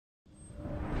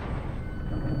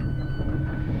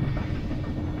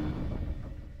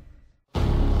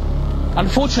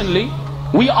Unfortunately,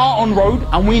 we are on road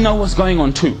and we know what's going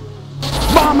on too.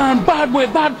 Bah man, bad boy,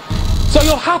 bad. So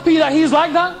you're happy that he's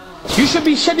like that? You should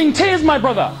be shedding tears, my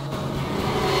brother.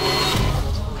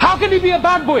 How can he be a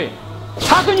bad boy?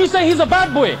 How can you say he's a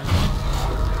bad boy?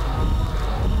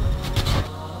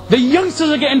 The youngsters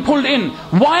are getting pulled in.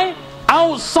 Why?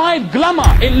 Outside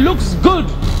glamour, it looks good.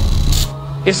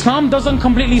 Islam doesn't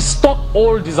completely stop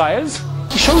all desires.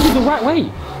 It shows you the right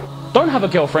way. Don't have a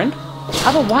girlfriend,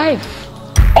 have a wife.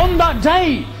 On that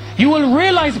day, you will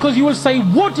realize, because you will say,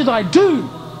 what did I do?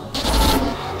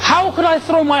 How could I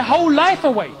throw my whole life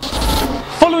away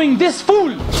following this fool?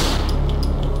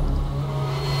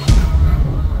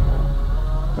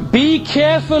 Be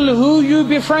careful who you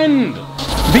befriend.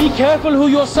 Be careful who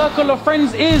your circle of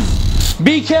friends is.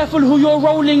 Be careful who you're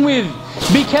rolling with.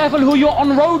 Be careful who you're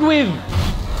on road with.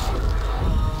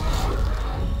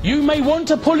 You may want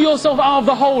to pull yourself out of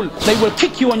the hole. They will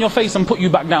kick you on your face and put you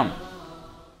back down.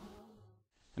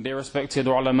 Dear respected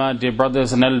ulama, dear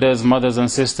brothers and elders, mothers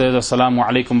and sisters, assalamu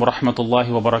alaikum wa rahmatullahi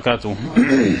wa barakatuh.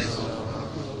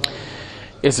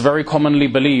 It's very commonly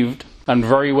believed and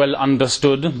very well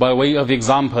understood by way of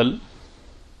example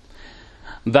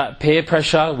that peer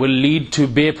pressure will lead to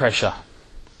beer pressure,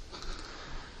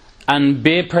 and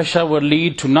beer pressure will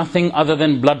lead to nothing other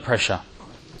than blood pressure.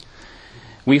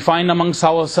 We find amongst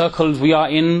our circles we are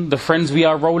in, the friends we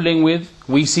are rolling with,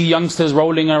 we see youngsters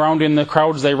rolling around in the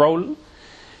crowds they roll,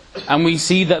 and we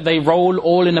see that they roll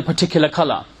all in a particular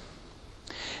color.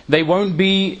 They won't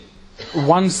be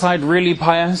one side really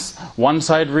pious, one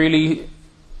side really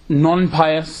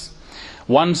non-pious,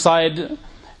 one side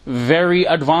very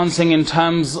advancing in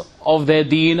terms of their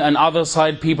deen, and other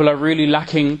side people are really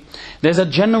lacking. There's a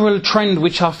general trend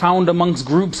which are found amongst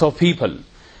groups of people.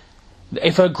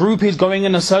 If a group is going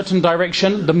in a certain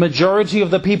direction, the majority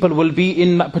of the people will be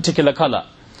in that particular color.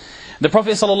 The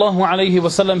Prophet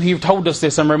ﷺ, he told us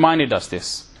this and reminded us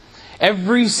this.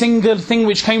 Every single thing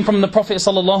which came from the Prophet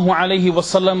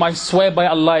ﷺ, I swear by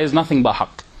Allah, is nothing but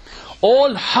haqq.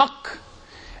 All haqq.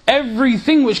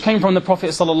 Everything which came from the Prophet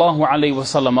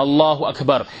ﷺ, Allahu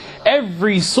Akbar.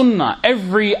 Every sunnah,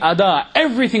 every ada,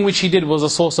 everything which he did was a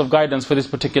source of guidance for this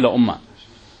particular ummah.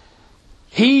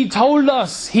 He told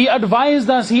us, he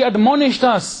advised us, he admonished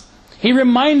us, he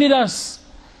reminded us.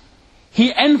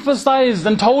 He emphasized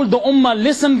and told the ummah,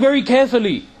 listen very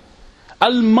carefully.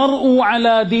 Al-mar'u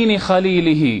ala dini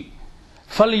khalilihi.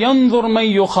 فَلْيَنْظُرْ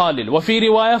مَنْ يُخَالِلْ وَفِي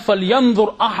رِوَايَةٍ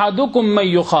فَلْيَنْظُرْ أَحَدُكُمْ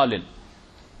مَنْ يُخَالِلْ.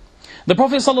 The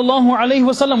Prophet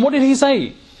ﷺ, what did he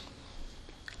say?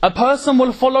 A person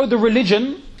will follow the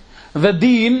religion, the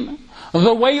deen,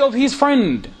 the way of his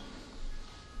friend.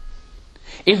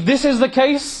 If this is the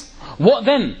case, what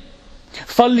then?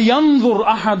 فَلْيَنْظُرْ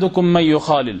أَحَدُكُمْ مَنْ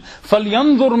يُخَالِلْ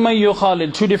فَلْيَنْظُرْ مَنْ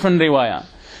يُخَالِلْ. Two different riwayah.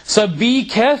 So be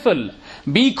careful,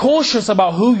 be cautious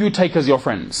about who you take as your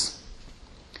friends.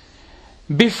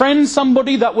 Befriend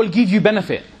somebody that will give you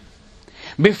benefit.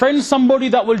 Befriend somebody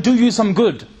that will do you some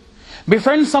good.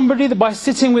 Befriend somebody that by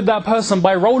sitting with that person,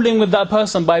 by rolling with that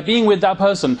person, by being with that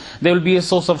person, there will be a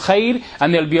source of khair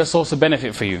and there will be a source of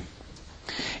benefit for you.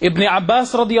 Ibn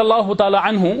Abbas radiyallahu ta'ala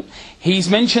anhu, he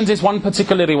mentions this one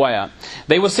particular riwayah.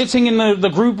 They were sitting in the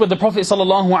group with the Prophet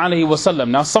sallallahu alaihi wasallam.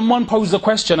 Now someone posed a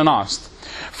question and asked,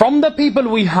 from the people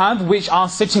we have which are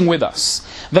sitting with us,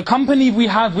 the company we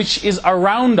have which is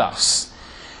around us,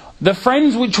 the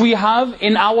friends which we have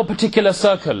in our particular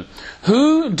circle,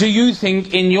 who do you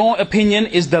think in your opinion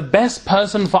is the best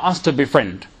person for us to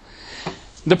befriend?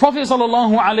 The Prophet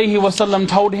ﷺ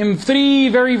told him three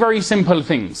very, very simple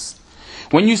things.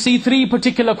 When you see three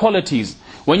particular qualities,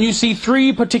 when you see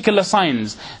three particular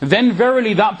signs, then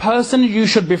verily that person you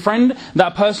should befriend,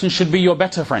 that person should be your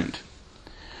better friend.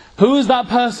 Who is that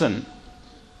person?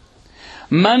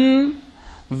 Man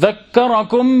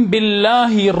ذَكَّرَكُمْ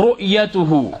بِاللَّهِ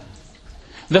رُؤْيَتُهُ.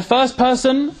 The first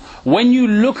person, when you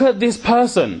look at this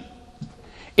person,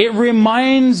 it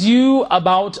reminds you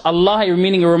about Allah,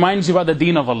 meaning it reminds you about the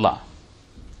deen of Allah.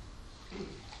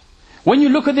 When you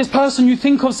look at this person, you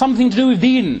think of something to do with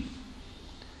deen.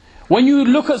 When you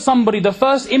look at somebody, the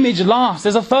first image lasts,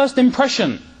 there's a first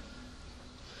impression.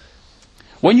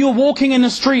 When you're walking in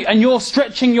the street and you're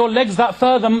stretching your legs that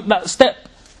further, that step.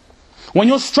 When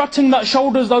you're strutting that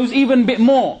shoulders, those even bit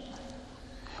more.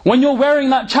 When you're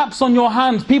wearing that chaps on your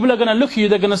hands, people are going to look at you,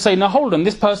 they're going to say, now hold on,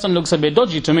 this person looks a bit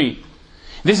dodgy to me.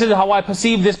 This is how I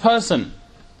perceive this person.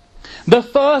 The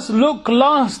first look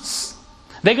lasts.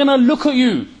 They're going to look at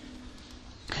you.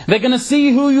 They're going to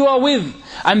see who you are with.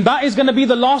 And that is going to be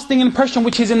the lasting impression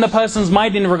which is in the person's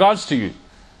mind in regards to you.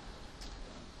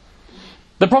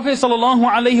 The Prophet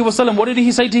ﷺ, what did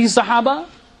he say to his Sahaba?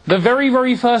 The very,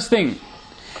 very first thing.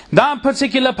 That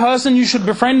particular person you should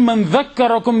befriend. مَنْ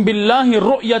ذَكَّرَكُمْ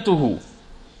بِاللَّهِ رُؤْيَتُهُ.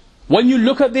 When you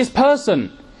look at this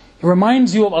person, it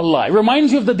reminds you of Allah. It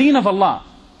reminds you of the deen of Allah.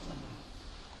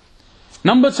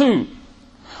 Number 2,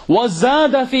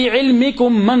 وَزَادَ فِي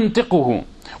عِلْمِكُمْ مَنْتِقُهُ.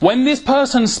 When this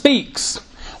person speaks,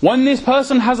 when this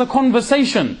person has a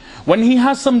conversation, when he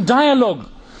has some dialogue,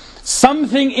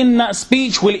 something in that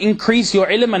speech will increase your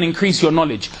ilm and increase your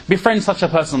knowledge. Befriend such a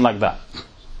person like that.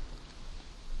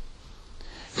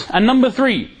 And number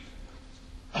 3,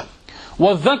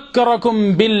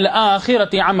 وَذَكَّرَكُمْ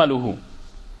بِالْآخِرَةِ عَمَلُهُ.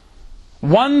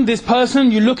 One, this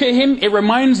person, you look at him, it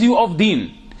reminds you of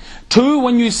deen. 2,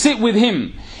 when you sit with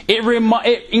him,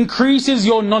 it increases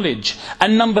your knowledge.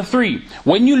 And number 3,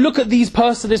 when you look at this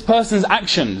person's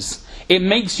actions, it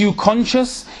makes you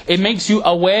conscious, it makes you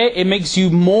aware, it makes you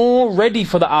more ready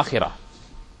for the akhirah.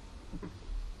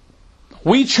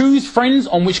 We choose friends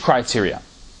on which criteria?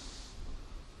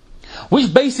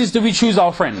 Which basis do we choose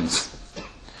our friends?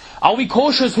 Are we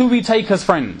cautious who we take as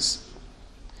friends?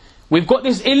 We've got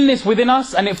this illness within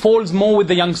us and it falls more with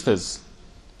the youngsters.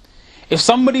 If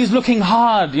somebody is looking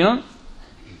hard,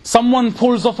 someone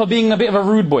pulls off for being a bit of a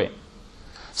rude boy.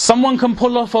 Someone can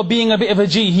pull off for being a bit of a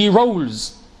G, he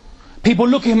rolls. People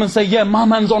look at him and say, yeah, my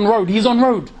man's on road, he's on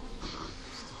road.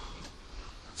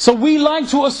 So we like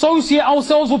to associate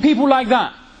ourselves with people like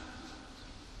that.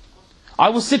 I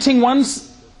was sitting once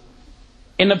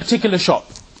in a particular shop.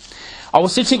 I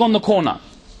was sitting on the corner.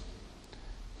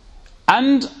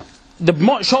 And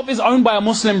the shop is owned by a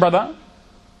Muslim brother.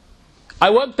 I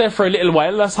worked there for a little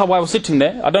while, that's how I was sitting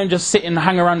there. I don't just sit and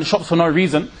hang around the shops for no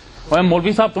reason. For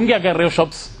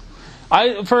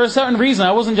a certain reason,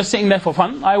 I wasn't just sitting there for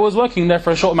fun. I was working there for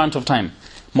a short amount of time.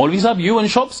 Maulvi Sahib, you in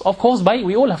shops? Of course,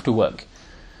 we all have to work.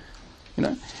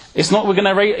 It's not we're going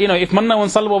to rate, if Manna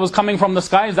and Salwa was coming from the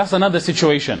skies, that's another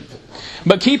situation.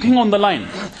 But keeping on the line,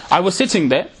 I was sitting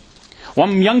there.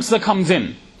 One youngster comes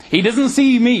in. He doesn't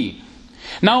see me.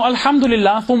 Now,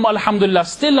 alhamdulillah, thumma alhamdulillah,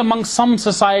 still among some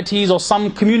societies or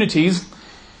some communities,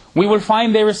 we will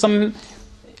find there is some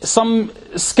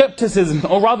skepticism,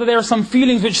 or rather there are some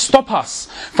feelings which stop us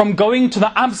from going to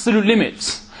the absolute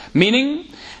limits. Meaning,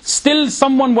 still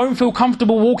someone won't feel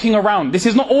comfortable walking around. This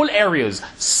is not all areas.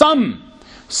 Some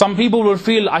people will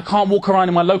feel, I can't walk around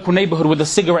in my local neighborhood with a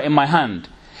cigarette in my hand.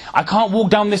 I can't walk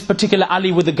down this particular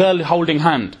alley with a girl holding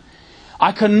hand.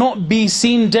 I cannot be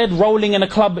seen dead rolling in a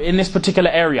club in this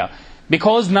particular area.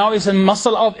 Because now it's a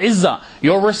muscle of izzah.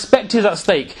 Your respect is at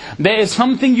stake. There is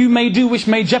something you may do which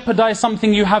may jeopardize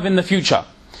something you have in the future.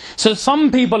 So some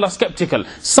people are skeptical.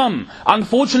 Some.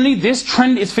 Unfortunately, this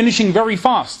trend is finishing very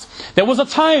fast. There was a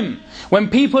time when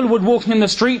people would walk in the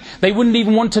street, they wouldn't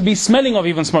even want to be smelling of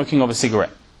even smoking of a cigarette.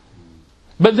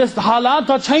 But the halat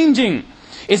are changing.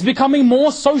 It's becoming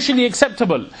more socially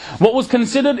acceptable. What was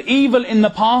considered evil in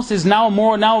the past is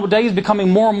nowadays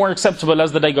becoming more and more acceptable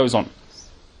as the day goes on.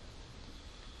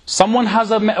 Someone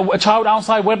has a child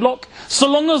outside wedlock. So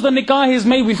long as the nikah is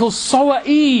made, we feel so at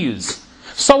ease.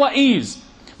 So at ease.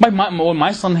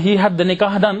 My son, he had the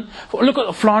nikah done. Look at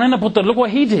Flanana Putra, look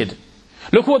what he did.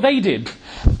 Look what they did.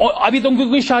 Their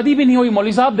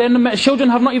children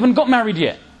have not even got married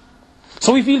yet.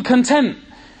 So we feel content.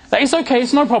 That it's okay,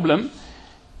 it's no problem.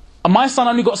 And my son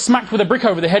only got smacked with a brick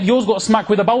over the head, yours got smacked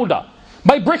with a boulder.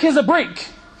 But brick is a brick.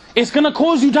 It's going to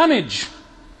cause you damage.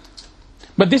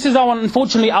 But this is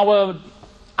unfortunately our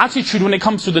attitude when it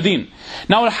comes to the deen.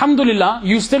 Now alhamdulillah,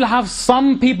 you still have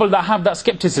some people that have that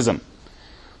skepticism.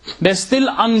 They're still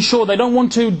unsure, they don't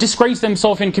want to disgrace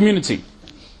themselves in community.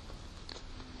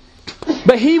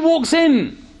 But he walks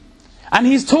in, and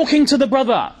he's talking to the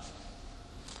brother.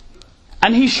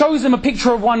 And he shows him a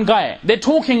picture of one guy. They're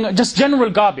talking just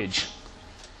general garbage.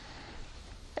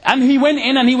 And he went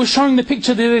in and he was showing the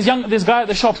picture to this guy at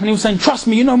the shop. And he was saying, trust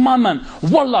me, my man,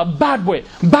 wallah, bad boy,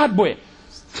 bad boy.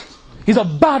 He's a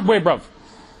bad boy, bruv.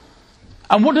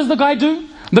 And what does the guy do?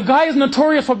 The guy is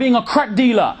notorious for being a crack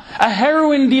dealer, a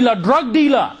heroin dealer, drug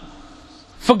dealer.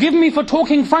 Forgive me for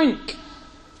talking frank.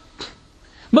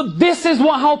 But this is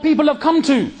how people have come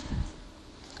to.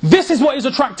 This is what is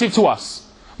attractive to us.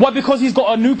 Why? Because he's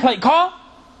got a new plate car?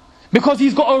 Because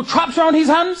he's got traps around his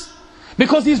hands?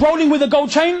 Because he's rolling with a gold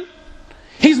chain?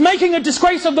 He's making a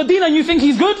disgrace of the deen and you think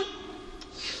he's good?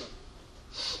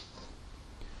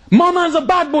 My man's a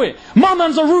bad boy. My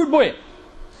man's a rude boy.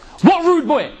 What rude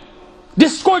boy?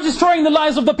 Destroying the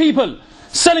lives of the people.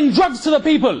 Selling drugs to the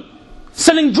people.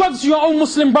 Selling drugs to your own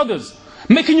Muslim brothers.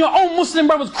 Making your own Muslim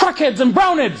brothers crackheads and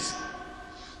brownheads.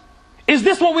 Is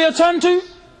this what we are turned to?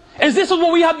 Is this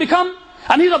what we have become?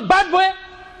 And he's a bad boy?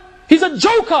 He's a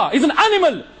joker. He's an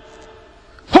animal.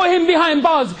 Put him behind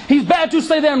bars. He's better to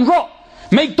stay there and rot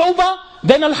Make tawbah,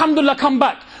 then alhamdulillah come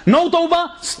back. No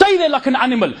tawbah, stay there like an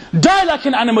animal. Die like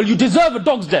an animal, you deserve a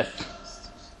dog's death.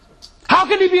 How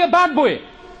can he be a bad boy?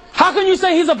 How can you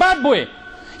say he's a bad boy?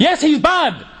 Yes, he's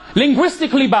bad.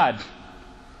 Linguistically bad.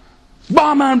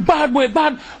 Bah man, bad boy,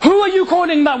 bad. Who are you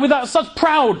calling that with that such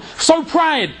pride?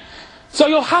 So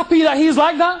you're happy that he's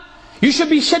like that? You should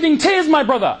be shedding tears, my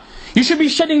brother. You should be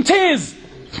shedding tears.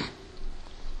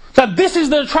 That this is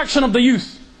the attraction of the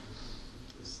youth.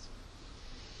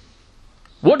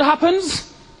 What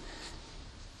happens?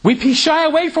 We shy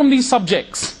away from these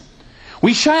subjects.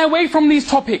 We shy away from these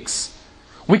topics.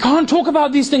 We can't talk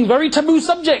about these things, very taboo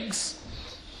subjects.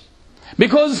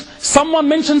 Because someone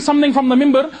mentions something from the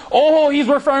mimbar, oh, he's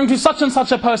referring to such and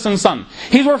such a person's son.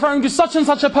 He's referring to such and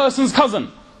such a person's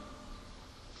cousin.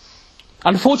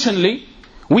 Unfortunately,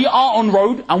 we are on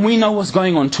road and we know what's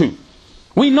going on too.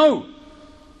 We know.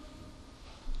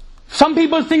 Some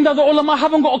people think that the ulama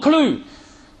haven't got a clue.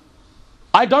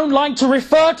 I don't like to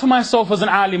refer to myself as an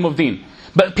alim of deen.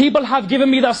 But people have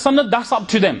given me that sunnah, that's up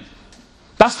to them.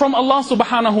 That's from Allah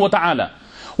subhanahu wa ta'ala.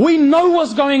 We know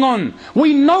what's going on.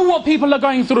 We know what people are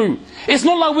going through. It's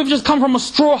not like we've just come from a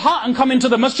straw hut and come into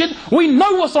the masjid. We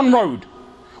know what's on road.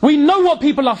 We know what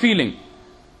people are feeling.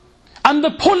 And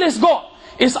the pull it's got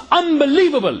is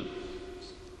unbelievable.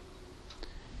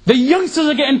 The youngsters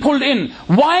are getting pulled in.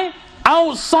 Why?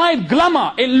 Outside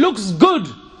glamour. It looks good.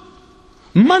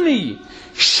 Money.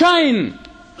 Shine.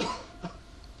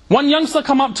 One youngster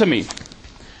come up to me.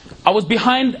 I was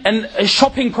behind a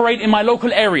shopping parade in my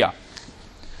local area.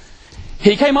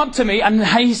 He came up to me and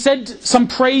he said some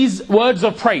words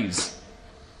of praise.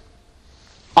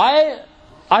 I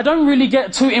don't really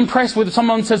get too impressed with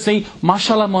someone says to me,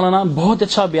 Mashallah Maulana, bahut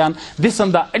acha bayan, this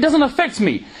and that. It doesn't affect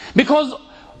me. Because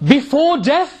before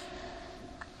death,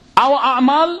 our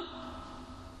a'mal,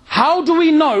 how do we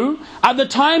know at the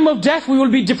time of death we will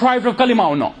be deprived of kalima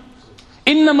or not?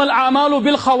 Innamal a'malu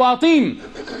bil khawatim.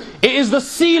 It is the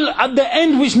seal at the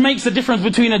end which makes the difference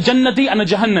between a Jannati and a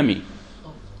Jahannami.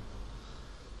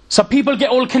 So people get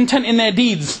all content in their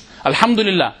deeds.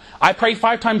 Alhamdulillah. I pray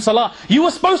 5 times salah. You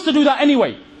were supposed to do that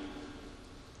anyway.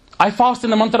 I fast in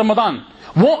the month of Ramadan.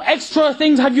 What extra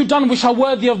things have you done which are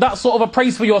worthy of that sort of a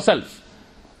praise for yourself?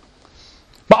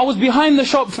 But I was behind the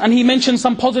shops and he mentioned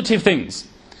some positive things.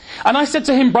 And I said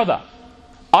to him, brother,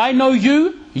 I know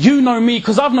you, you know me,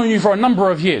 because I've known you for a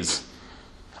number of years.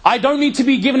 I don't need to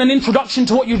be given an introduction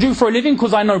to what you do for a living,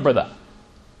 because I know, brother.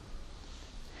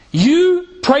 You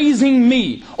praising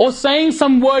me, or saying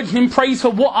some words in praise for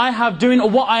what I have doing or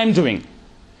what I am doing,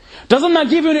 doesn't that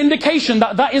give you an indication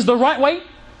that that is the right way?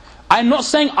 I'm not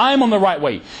saying I'm on the right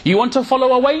way. You want to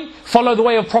follow a way? Follow the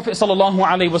way of Prophet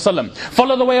ﷺ.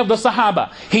 Follow the way of the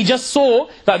Sahaba. He just saw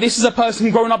that this is a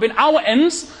person growing up in our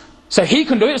ends, so he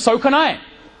can do it, so can I.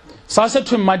 So I said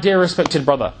to him, my dear respected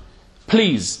brother,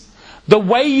 please, the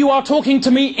way you are talking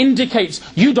to me indicates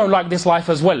you don't like this life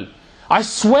as well. I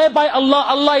swear by Allah,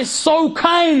 Allah is so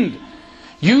kind.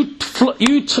 You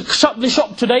shut the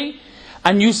shop today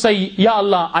and you say, Ya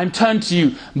Allah, I'm turned to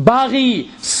you. Baghi,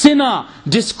 sinner,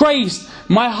 disgraced.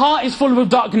 My heart is full with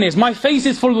darkness. My face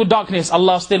is full with darkness.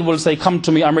 Allah still will say, come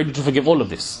to me, I'm ready to forgive all of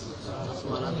this.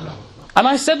 And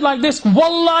I said like this,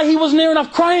 Wallah, he was near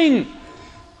enough crying.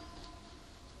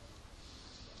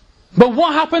 But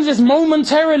what happens is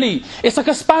momentarily, it's like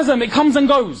a spasm, it comes and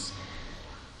goes.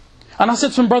 And I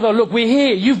said to him, brother, look, we're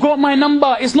here, you've got my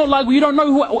number, it's not like you don't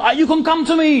know who, you can come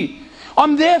to me,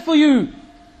 I'm there for you.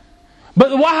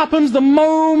 But what happens the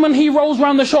moment he rolls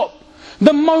around the shop?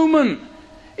 The moment,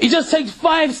 he just takes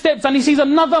 5 steps and he sees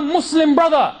another Muslim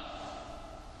brother.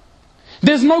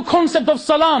 There's no concept of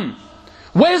salam.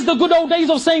 Where's the good old days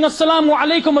of saying assalamu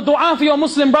alaikum, a dua for your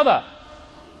Muslim brother?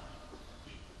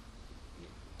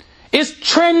 It's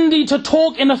trendy to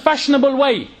talk in a fashionable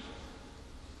way.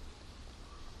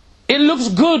 It looks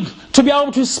good to be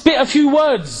able to spit a few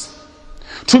words,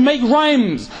 to make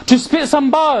rhymes, to spit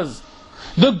some bars.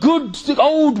 The good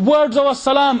old words of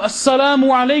as-salam, assalamu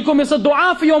alaikum, is a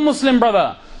dua for your Muslim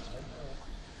brother.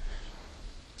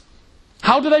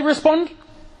 How do they respond?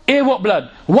 Eh, what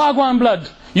blood? Wagwan blood?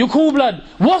 You cool blood?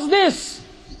 What's this?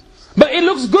 But it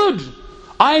looks good.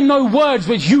 I know words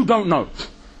which you don't know.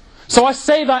 So I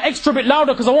say that extra bit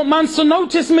louder because I want man to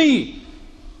notice me.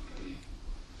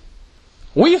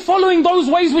 We're following those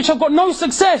ways which have got no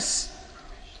success.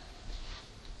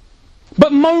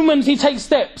 But moment he takes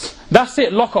steps, that's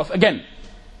it, lock off again.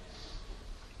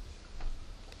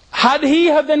 Had he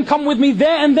have then come with me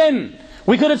there and then,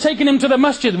 we could have taken him to the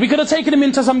masjid, we could have taken him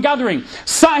into some gathering,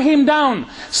 sat him down,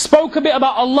 spoke a bit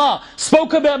about Allah,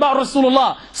 spoke a bit about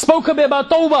Rasulullah, spoke a bit about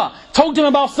Tawbah, told him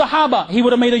about Sahaba, he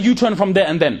would have made a U-turn from there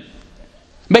and then.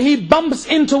 but he bumps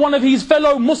into one of his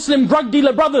fellow Muslim drug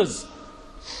dealer brothers.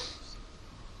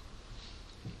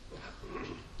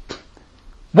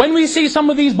 When we see some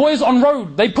of these boys on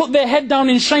road, they put their head down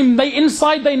in shame.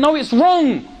 Inside they know it's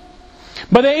wrong,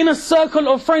 but they're in a circle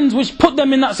of friends which put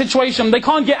them in that situation. They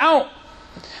can't get out.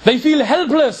 They feel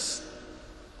helpless.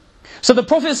 So the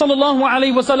Prophet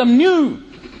ﷺ knew,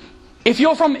 if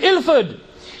you're from Ilford,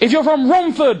 if you're from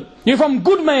Romford, you're from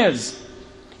Goodmayers,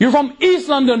 you're from East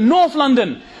London, North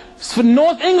London,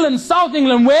 North England, South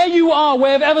England, where you are,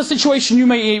 wherever situation you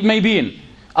may be in,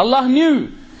 Allah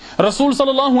knew. Rasul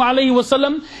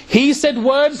ﷺ, he said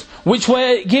words which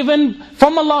were given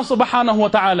from Allah subhanahu wa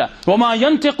ta'ala. وَمَا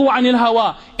يَنْتِقُ عَنِ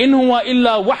الْهَوَىٰ إِنْ هُوَ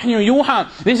إِلَّا وَحْيٌ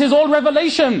يُوحَىٰ. This is all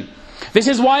revelation. This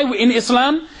is why in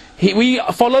Islam, we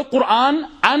follow Qur'an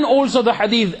and also the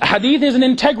Hadith. Hadith is an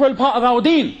integral part of our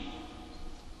deen.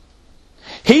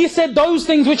 He said those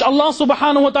things which Allah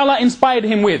subhanahu wa ta'ala inspired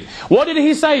him with. What did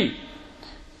he say?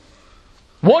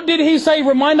 What did he say?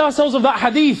 Remind ourselves of that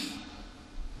Hadith.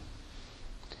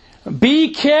 Be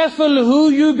careful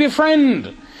who you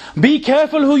befriend. Be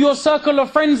careful who your circle of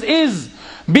friends is.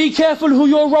 Be careful who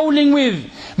you're rolling with.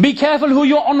 Be careful who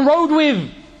you're on road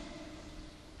with.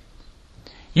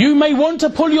 You may want to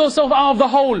pull yourself out of the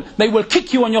hole. They will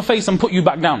kick you on your face and put you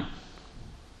back down.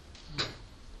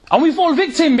 And we fall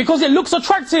victim because it looks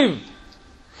attractive.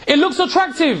 It looks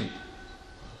attractive.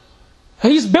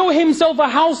 He's built himself a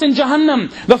house in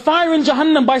Jahannam, the fire in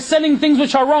Jahannam, by selling things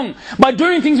which are wrong, by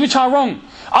doing things which are wrong.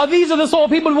 These are the sort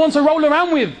of people who want to roll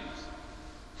around with.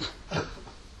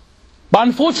 But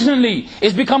unfortunately,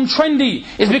 it's become trendy,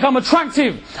 it's become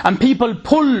attractive, and people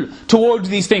pull towards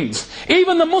these things.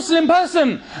 Even the Muslim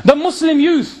person, the Muslim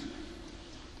youth,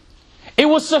 it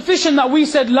was sufficient that we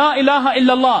said La ilaha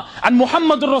illallah and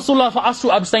Muhammadur Rasulullah for us to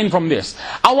abstain from this.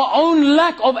 Our own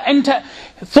lack of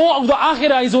thought of the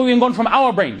akhirah is already gone from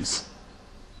our brains.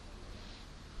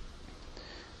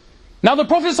 Now the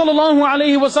Prophet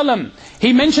ﷺ,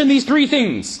 he mentioned these three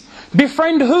things.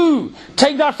 Befriend who?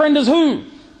 Take that friend as who?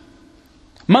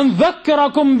 Man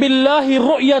dhakkarakum billahi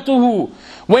ru'yatuhu.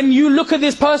 When you look at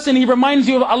this person, he reminds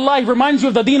you of Allah, he reminds you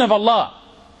of the deen of Allah.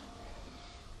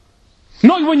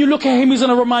 Not when you look at him, he's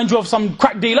going to remind you of some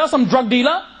crack dealer, some drug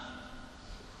dealer.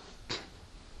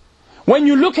 When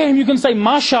you look at him, you can say,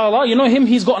 MashaAllah, you know him,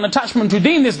 he's got an attachment to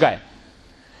deen, this guy.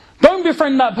 Don't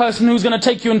befriend that person who's going to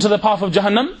take you into the path of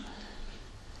Jahannam.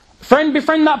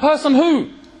 Befriend that person who?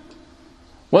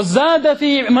 وَزَادَ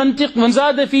فِي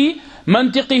مَنْتِقِهِ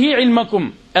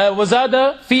عِلْمَكُمْ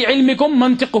وَزَادَ فِي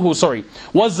عِلْمِكُمْ مَنْتِقُهُ Sorry.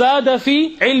 وَزَادَ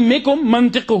فِي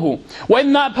عِلْمِكُمْ مَنْتِقُهُ.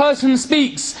 When that person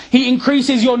speaks, he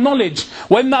increases your knowledge.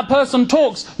 When that person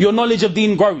talks, your knowledge of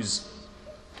deen grows.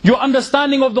 Your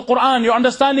understanding of the Qur'an, your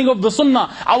understanding of the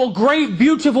Sunnah, our great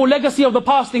beautiful legacy of the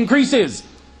past increases.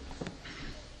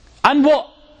 And what?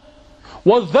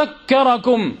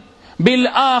 وَذَكَّرَكُمْ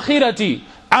بِالْآخِرَةِ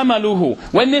amaluhu.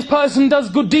 When this person does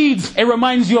good deeds, it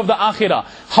reminds you of the akhirah.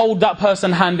 Hold that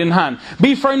person hand in hand.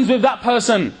 Be friends with that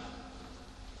person.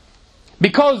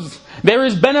 Because there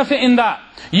is benefit in that.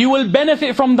 You will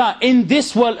benefit from that in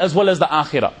this world as well as the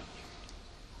akhirah.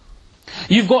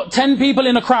 You've got 10 people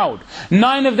in a crowd.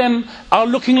 9 of them are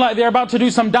looking like they're about to do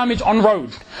some damage on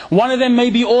road. 1 of them may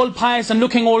be all pious and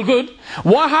looking all good.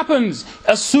 What happens?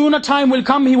 As soon a time will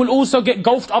come, he will also get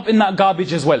gulfed up in that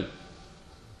garbage as well.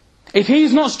 If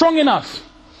he's not strong enough,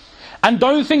 and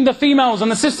don't think the females and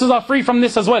the sisters are free from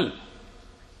this as well.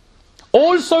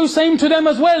 Also same to them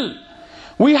as well.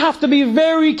 We have to be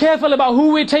very careful about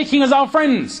who we're taking as our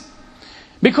friends.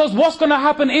 Because what's going to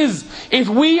happen is, if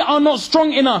we are not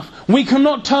strong enough, we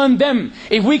cannot turn them.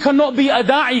 If we cannot be a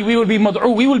da'i, we will be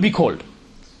mad'u, we will be called.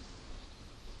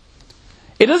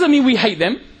 It doesn't mean we hate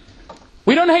them.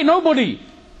 We don't hate nobody.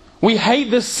 We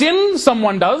hate the sin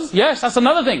someone does. Yes, that's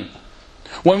another thing.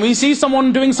 When we see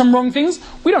someone doing some wrong things,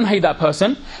 we don't hate that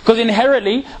person. Because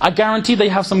inherently, I guarantee they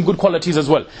have some good qualities as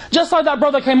well. Just like that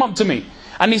brother came up to me,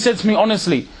 and he said to me,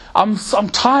 honestly, I'm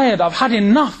tired, I've had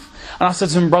enough. And I said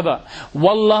to him, brother,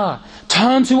 wallah,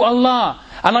 turn to Allah.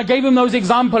 And I gave him those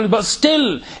examples, but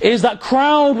still, it is that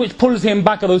crowd which pulls him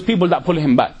back, or those people that pull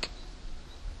him back.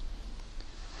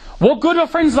 What good are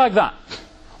friends like that?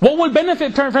 What will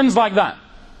benefit friends like that?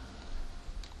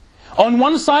 On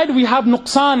one side we have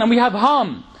nuqsan and we have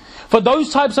harm. for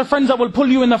those types of friends that will pull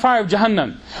you in the fire of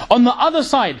Jahannam. On the other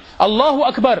side, Allahu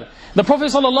Akbar, the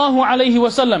Prophet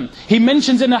ﷺ, he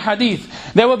mentions in a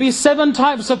hadith, there will be 7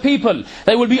 types of people.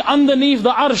 They will be underneath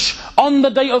the arsh on the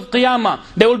day of Qiyamah.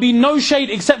 There will be no shade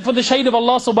except for the shade of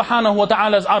Allah subhanahu wa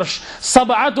ta'ala's arsh.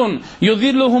 سَبْعَةٌ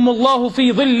يُذِلُّهُمُ اللَّهُ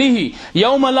فِي ظِلِّهِ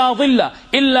يَوْمَ لَا ظِلَّ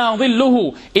إِلَّا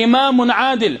ظِلُّهُ إِمَامٌ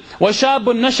عَادِلٌ وَشَابٌ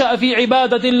نَشَأَ فِي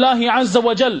عِبَادَةِ اللَّهِ عَزَّ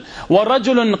وَجَلَّ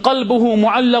وَرَجُلٌ قَلْبُهُ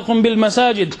مُعَلَّقٌ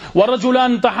بِالْمَسَاجِدِ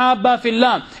وَرَجُلَانْ تَحَابَّا فِي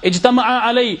اللَّهِ اجْتَمَعَا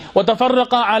عَلَيْهِ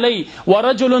وَتَفَرَّقَا عَلَيْهِ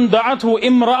وَرَجُلٌ دعته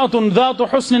امرأة ذات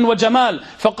حسن وجمال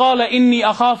فقال إني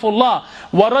أخاف الله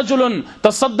ورجل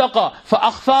تصدق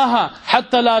فأخفاها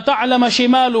حتى لا تعلم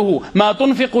شماله ما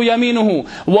تنفق يمينه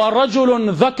ورجل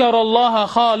ذكر الله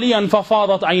خاليا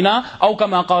ففاضت عيناه أو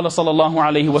كما قال صلى الله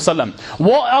عليه وسلم.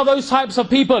 What are those types of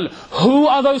people? Who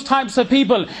are those types of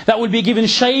people that will be given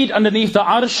shade underneath the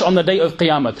arsh on the day of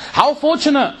Qiyamah? How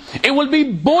fortunate! It will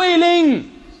be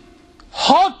boiling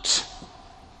hot.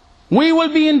 We will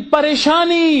be in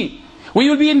pareshani. We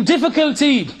will be in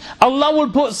difficulty. Allah will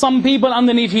put some people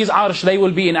underneath His arsh. They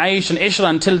will be in Aish and Ishra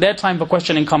until their time for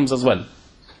questioning comes as well.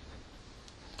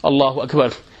 Allahu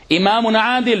Akbar. Imamun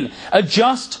Adil, a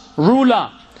just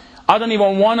ruler. I don't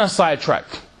even want to sidetrack.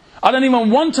 I don't even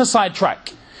want to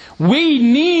sidetrack. We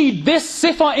need this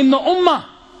sifa in the ummah.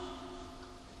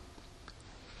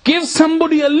 Give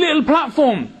somebody a little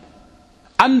platform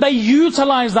and they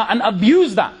utilize that and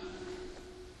abuse that.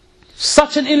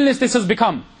 Such an illness this has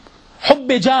become.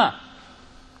 Hubbija,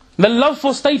 the love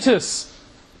for status,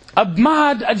 a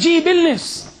mad, ajib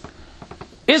illness.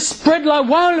 It's spread like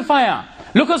wildfire.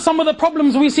 Look at some of the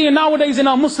problems we see nowadays in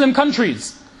our Muslim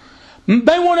countries.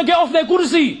 They want to get off their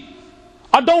kursi.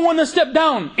 I don't want to step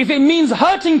down. If it means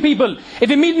hurting people, if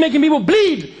it means making people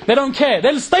bleed, they don't care.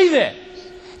 They'll stay there.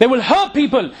 They will hurt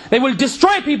people, they will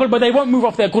destroy people, but they won't move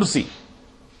off their kursi.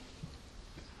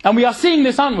 And we are seeing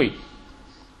this, aren't we?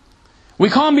 We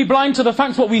can't be blind to the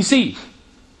facts what we see.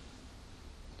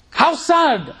 How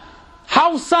sad.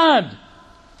 How sad.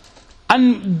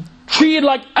 And treated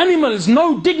like animals,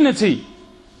 no dignity.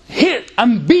 Hit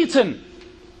and beaten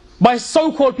by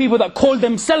so-called people that call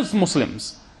themselves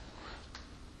Muslims.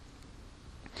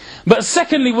 But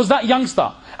secondly was that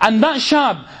youngster. And that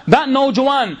shab, that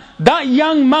nawjawan, that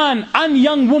young man and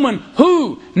young woman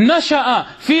who nasha'a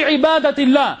fi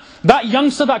ibadatillah. That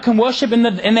youngster that can worship in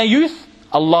their youth.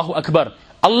 Allahu Akbar.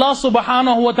 Allah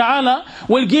subhanahu wa ta'ala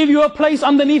will give you a place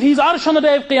underneath His arsh on the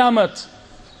day of Qiyamah.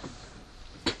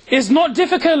 It's not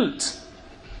difficult.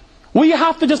 We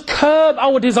have to just curb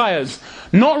our desires.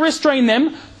 Not restrain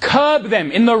them, curb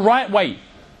them in the right way.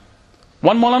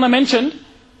 One Maulana mentioned,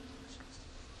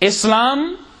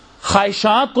 Islam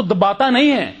ख्वाहिशात को दबाता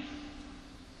नहीं है.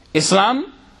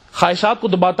 Islam ख्वाहिशात को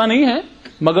दबाता नहीं है,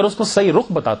 मगर उसको सही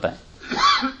रुख बताता है.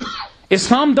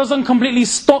 Islam doesn't completely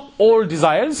stop all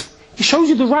desires. It shows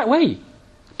you the right way.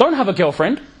 Don't have a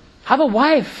girlfriend. Have a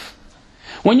wife.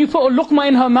 When you put a luqma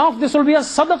in her mouth, this will be a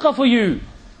sadaqah for you.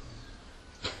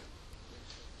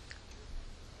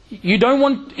 You don't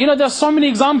want, there are so many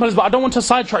examples, but I don't want to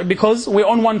sidetrack because we're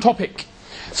on one topic.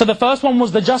 So the first one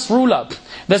was the just ruler.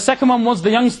 The second one was the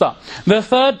youngster. The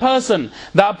third person,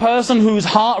 that person whose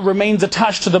heart remains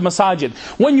attached to the masajid.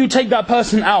 When you take that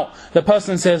person out, the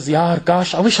person says, Yar,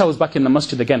 gosh, I wish I was back in the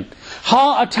masjid again.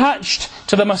 Heart attached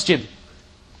to the masjid.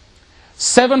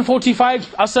 7:45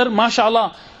 Asr,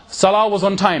 mashallah, Salah was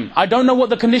on time. I don't know what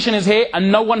the condition is here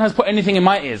and no one has put anything in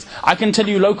my ears. I can tell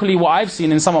you locally what I've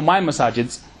seen in some of my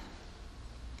masajids.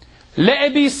 Let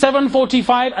it be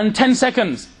 7:45 and 10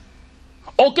 seconds.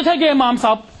 O kithe gaye Imam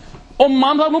Sahab? O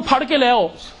Imam Sahab nu phad ke le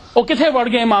aao. O kithe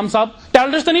wad gaye Imam Sahab?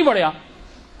 Terrorist to nahi vadya.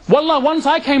 Wallah, once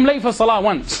I came late for Salah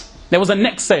once. There was a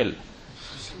next sale.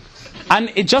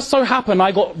 And it just so happened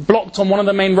I got blocked on one of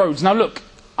the main roads. Now look,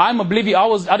 I'm oblivious. I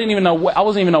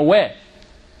wasn't even aware.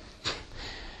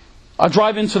 I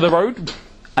drive into the road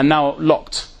and now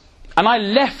locked. And I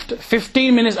left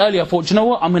 15 minutes early. I thought, you know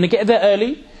what? I'm going to get there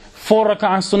early. 4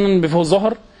 rak'ah sunnah before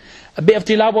Zuhr. A bit of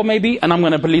tilawah maybe. And I'm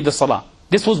going to lead the Salah.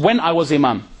 This was when I was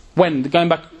Imam. When? Going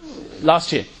back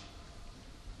last year.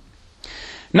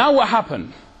 Now what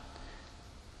happened?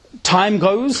 Time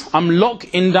goes. I'm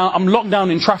locked down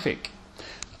in traffic.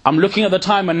 I'm looking at the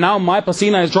time and now my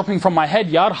pasina is dropping from my head.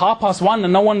 Yar, 1:30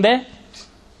 and no one there.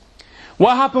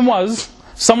 What happened was,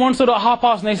 someone stood at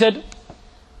 1:30 and they said,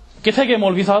 Kithe gaye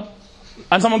Maulvi Sahab?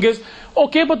 And someone goes,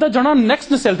 okay, but the jana next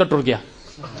sale ta tur gaya.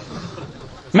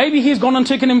 Maybe he's gone and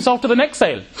taken himself to the next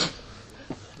sale.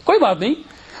 Koi baat nahi.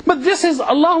 But this is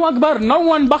Allahu Akbar. No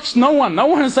one bakshed no one. No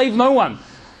one saved no one.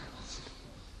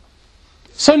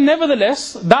 So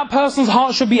nevertheless, that person's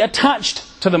heart should be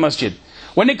attached to the masjid.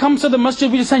 When it comes to the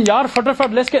masjid, we just say, Yaar,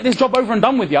 fatafat, let's get this job over and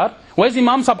done with, yaar. Where's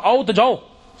Imam Sahib? Aao to jao.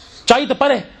 Chai to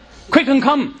pare. Quick and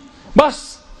come.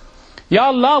 Bas. Ya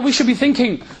Allah, we should be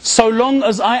thinking, so long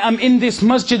as I am in this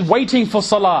masjid waiting for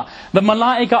salah, the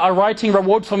malaika are writing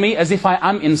reward for me as if I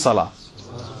am in salah.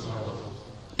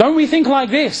 Don't we think like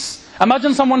this?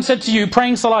 Imagine someone said to you,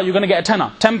 praying salah, you're going to get a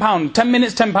tenner, £10, 10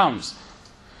 minutes, £10.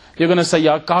 You're going to say,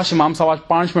 Ya kash Imam Sahib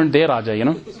 5 minutes der aa jaye, you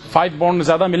know. 5 pounds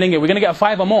zyada milenge. We're going to get a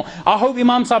 5 or more. I hope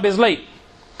Imam Sahib is late.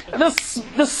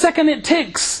 The second it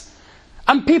ticks,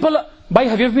 and people, bhai,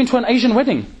 have you ever been to an Asian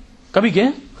wedding? Kabhi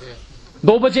gaya? 2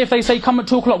 baje, if they say come at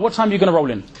 2 o'clock, what time are you going to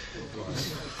roll in?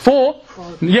 4?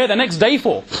 Yeah, the next day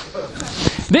 4.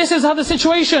 This is how the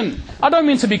situation. I don't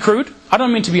mean to be crude, I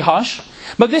don't mean to be harsh,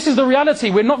 but this is the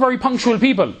reality. We're not very punctual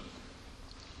people.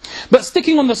 But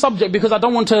sticking on the subject, because I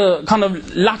don't want to kind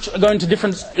of go into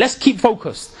different, let's keep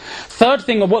focused. Third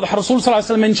thing of what the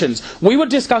Rasul mentions, we were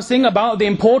discussing about the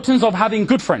importance of having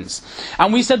good friends.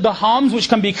 And we said the harms which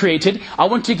can be created. I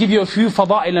want to give you a few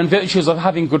fada'il and virtues of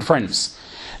having good friends.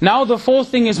 Now the fourth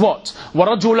thing is what?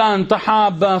 وَرَجُلَانْ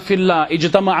تَحَابَا فِي اللَّهِ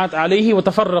اجْتَمَعَتْ عَلَيْهِ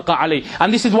وَتَفَرَّقَ عَلَيْهِ.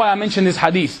 And this is why I mentioned this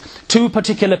hadith. 2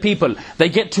 particular people, they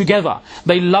get together,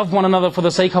 they love one another for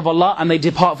the sake of Allah, and they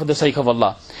depart for the sake of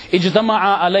Allah.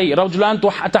 اجْتَمَعَ عَلَيْهِ رَجُلَانْ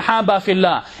تَحَابَا فِي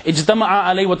اللَّهِ اجْتَمَعَ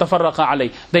عَلَيْهِ وَتَفَرَّقَ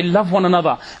عَلَيْهِ. They love one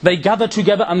another, they gather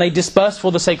together, and they disperse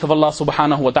for the sake of Allah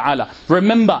subhanahu wa ta'ala.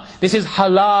 Remember, this is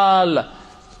halal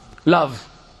love.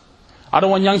 I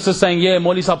don't want youngsters saying, yeah,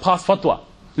 Mawli Sahib passed fatwa,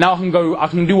 now I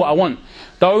can do what I want.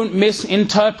 Don't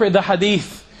misinterpret the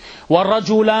hadith.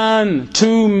 وَرَجُلَانْ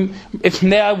 2, if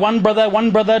there are one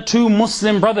brother, 2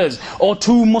 Muslim brothers, or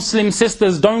 2 Muslim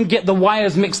sisters, don't get the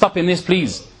wires mixed up in this,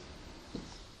 please.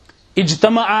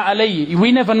 اجتمع عليه.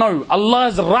 We never know.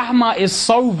 Allah's rahmah is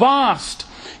so vast.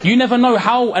 You never know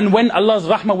how and when Allah's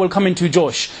rahmah will come into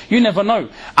Josh. You never know.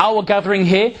 Our gathering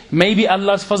here, maybe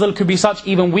Allah's fazl could be such,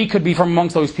 even we could be from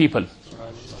amongst those people.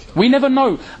 We never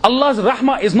know. Allah's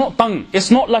rahmah is not tongue. It's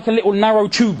not like a little narrow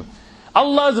tube.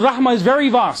 Allah's rahmah is very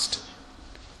vast.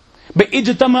 But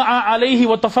اجتمع عليه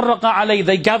وتفرق عليه.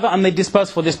 They gather and they disperse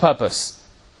for this purpose.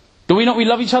 Do we not we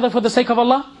love each other for the sake of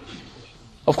Allah?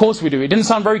 Of course we do. It didn't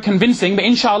sound very convincing, but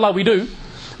inshallah we do.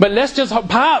 But let's just,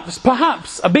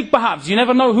 perhaps, a big perhaps, you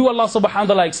never know who Allah subhanahu wa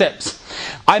ta'ala accepts.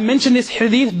 I mentioned this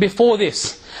hadith before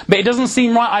this, but it doesn't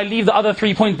seem right I leave the other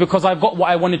 3 points because I've got what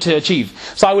I wanted to achieve.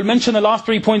 So I will mention the last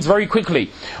 3 points very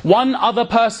quickly. One other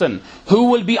person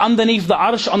who will be underneath the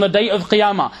arsh on the day of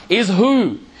Qiyamah is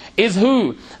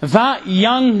who? That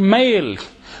young male.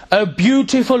 A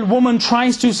beautiful woman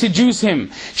tries to seduce him.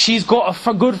 She's got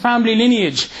a good family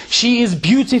lineage. She is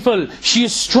beautiful. She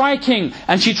is striking.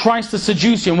 And she tries to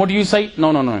seduce you. And what do you say?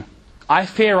 No. I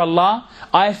fear Allah.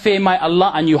 I fear my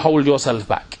Allah. And you hold yourself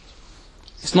back.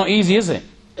 It's not easy, is it?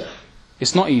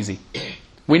 It's not easy.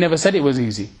 We never said it was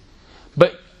easy.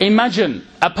 But imagine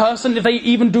a person, if they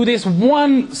even do this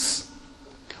once,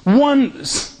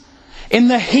 in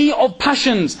the heat of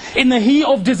passions, in the heat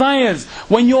of desires,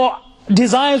 when your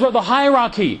desires are at the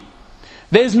hierarchy,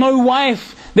 there's no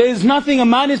wife, there's nothing, a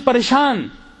man is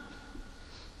parishan.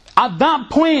 At that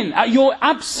point, at your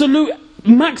absolute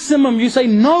maximum, you say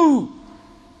no.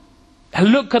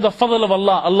 Look at the fadl of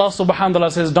Allah. Allah subhanahu wa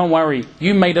ta'ala says, don't worry,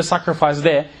 you made a sacrifice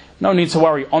there, no need to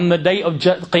worry. On the day of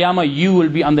Qiyamah, you will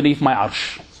be underneath my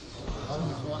arsh.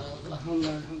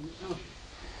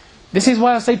 This is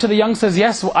why I say to the youngsters,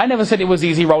 yes, I never said it was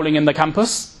easy rolling in the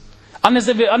campus. I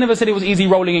never said it was easy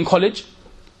rolling in college.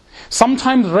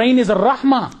 Sometimes rain is a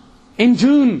rahmah in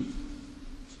June.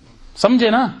 Samjhe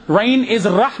na? Rain is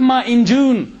rahmah in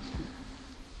June.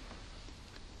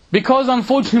 Because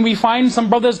unfortunately we find some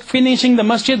brothers finishing the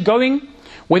masjid, going,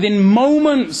 within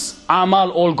moments, amal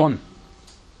all gone.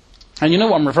 And you know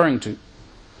what I'm referring to.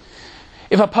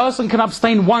 If a person can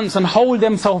abstain once and hold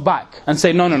themselves back and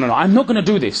say, no, I'm not going to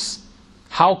do this.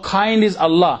 How kind is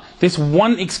Allah? This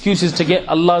one excuse is to get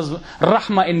Allah's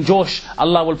rahmah in Josh.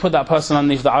 Allah will put that person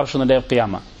underneath the arsh on the day of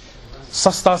Qiyamah.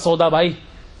 Sasta soda bhai.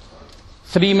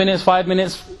 3 minutes, 5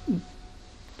 minutes.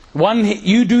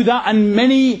 You do that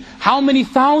and how many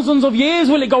thousands of years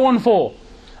will it go on for?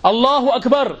 Allahu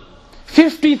Akbar.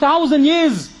 50,000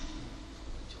 years.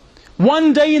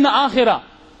 One day in the akhirah.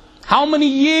 How many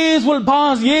years will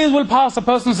pass? Years will pass. A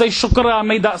person says, shukr, I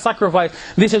made that sacrifice.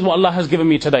 This is what Allah has given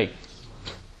me today.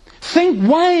 Think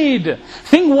wide.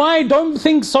 Think wide. Don't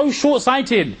think so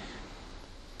short-sighted.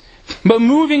 But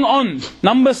moving on.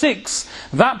 Number 6.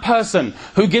 That person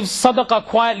who gives sadaqah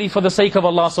quietly for the sake of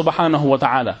Allah subhanahu wa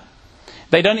ta'ala.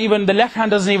 The left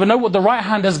hand doesn't even know what the right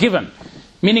hand has given.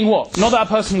 Meaning what? Not that a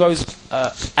person goes,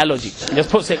 allergy. Just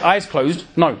puts their eyes closed.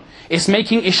 No. It's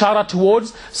making ishara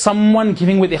towards someone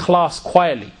giving with ikhlas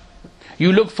quietly.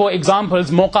 You look for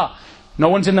examples, moqa. No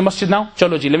one's in the masjid now?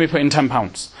 Chalo ji, let me put in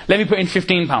 £10. Let me put in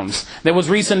 £15. There was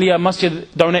recently a masjid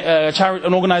charity,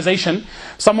 an organisation.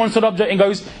 Someone stood up and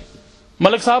goes,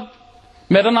 Malik Sahab,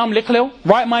 mera naam likh leo,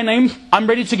 write my name. I'm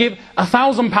ready to give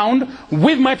 £1,000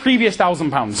 with my previous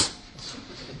 £1,000.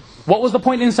 What was the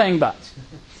point in saying that?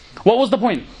 What was the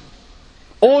point?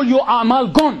 All your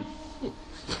a'mal gone.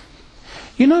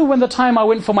 You know when the time I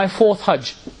went for my 4th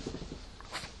Hajj?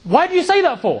 Why do you say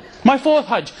that for? My 4th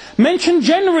Hajj. Mention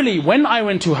generally when I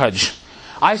went to Hajj.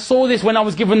 I saw this when I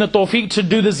was given the tawfiq to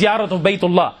do the ziyarat of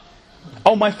Baytullah.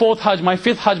 Oh, my 4th Hajj, my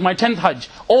 5th Hajj, my 10th Hajj.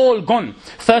 All gone.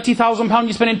 £30,000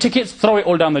 you spend in tickets, throw it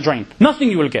all down the drain. Nothing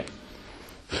you will get.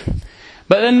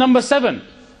 But then number 7.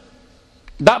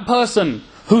 That person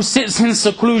who sits in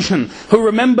seclusion, who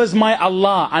remembers my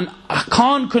Allah and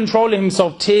can't control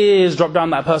himself, tears drop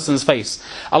down that person's face.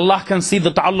 Allah can see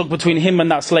the ta'alluq between him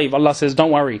and that slave. Allah says,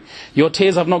 don't worry, your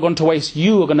tears have not gone to waste.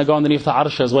 You are going to go underneath the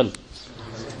arsh as well.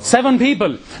 7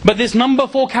 people. But this number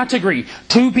 4 category,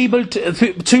 2 people, 2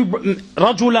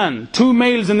 rajulan, 2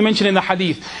 males in the mention in the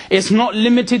hadith. It's not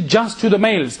limited just to the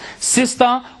males.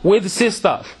 Sister with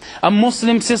sister. A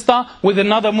Muslim sister with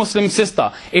another Muslim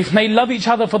sister. If they love each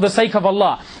other for the sake of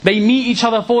Allah, they meet each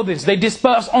other for this, they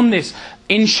disperse on this,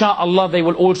 inshaAllah they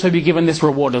will also be given this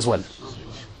reward as well.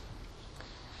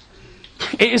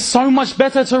 It is so much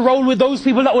better to roll with those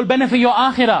people that will benefit your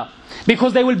akhirah.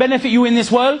 Because they will benefit you in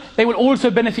this world, they will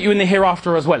also benefit you in the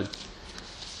hereafter as well.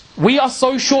 We are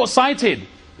so short-sighted,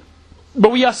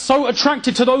 but we are so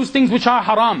attracted to those things which are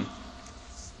haram.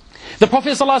 The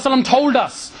Prophet ﷺ told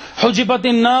us, حُجِبَتِ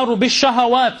النَّارُ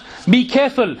بِالشَّهَوَاتِ. Be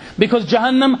careful, because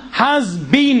Jahannam has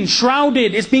been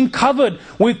shrouded, it's been covered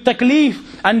with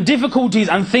taklif and difficulties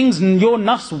and things your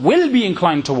nafs will be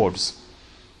inclined towards.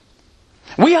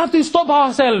 We have to stop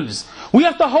ourselves. We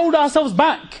have to hold ourselves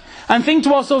back and think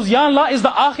to ourselves, Ya Allah, is the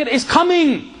akhirah is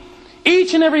coming.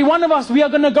 Each and every one of us, we are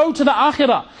going to go to the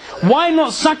akhirah. Why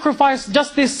not sacrifice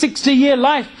just this 60-year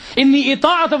life in the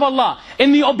ita'at of Allah,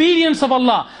 in the obedience of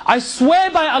Allah? I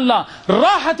swear by Allah,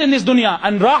 rahat in this dunya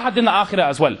and rahat in the akhirah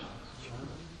as well.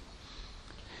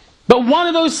 But one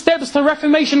of those steps to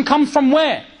reformation comes from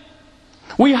where?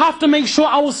 We have to make sure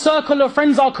our circle of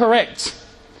friends are correct.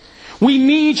 We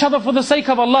meet each other for the sake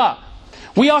of Allah.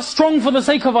 We are strong for the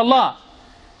sake of Allah.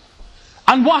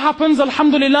 And what happens,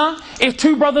 alhamdulillah, if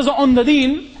 2 brothers are on the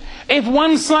deen, if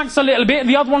one slacks a little bit,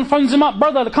 the other one phones him up,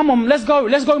 brother, come on, let's go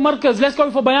markaz, let's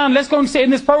go for bayan, let's go and sit in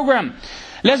this program,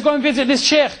 let's go and visit this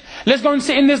sheikh, let's go and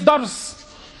sit in this dars,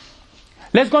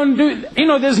 let's go and do,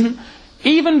 there's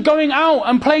even going out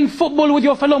and playing football with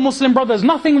your fellow Muslim brothers,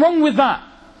 nothing wrong with that.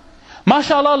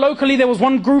 MashaAllah, locally there was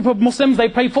one group of Muslims, they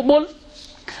played football,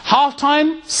 half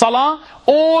time, salah,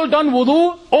 all done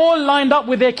wudu, all lined up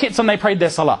with their kits and they prayed their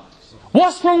salah.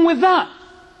 What's wrong with that?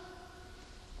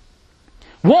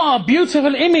 What a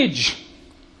beautiful image.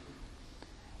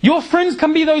 Your friends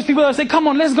can be those people that say, come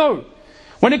on, let's go.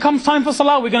 When it comes time for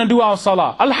salah, we're going to do our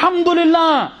salah.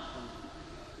 Alhamdulillah.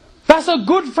 That's a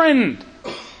good friend.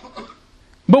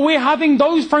 But we're having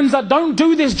those friends that don't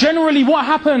do this. Generally, what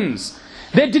happens?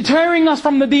 They're deterring us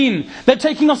from the deen. They're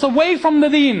taking us away from the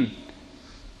deen.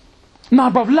 Nah,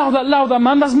 bro, louder,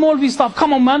 man. That's Maulvi stuff.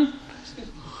 Come on, man.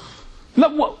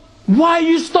 Look, why are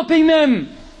you stopping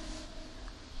them?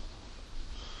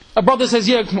 A brother says,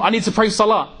 yeah, I need to pray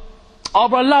salah. Oh,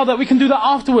 bro, allow that. We can do that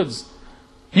afterwards.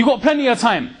 You got plenty of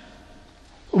time.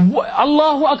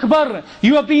 Allahu Akbar.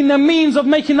 You have been the means of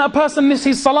making that person miss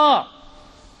his salah.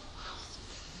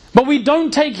 But we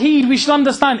don't take heed. We should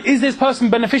understand, is this person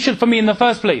beneficial for me in the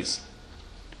first place?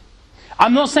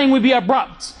 I'm not saying we be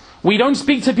abrupt. We don't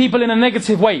speak to people in a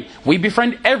negative way. We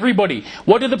befriend everybody.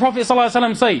 What did the Prophet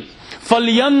ﷺ say?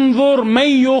 فَلْيَنْظُرْ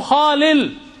مَنْ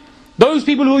يُخَالِلْ. Those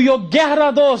people who are your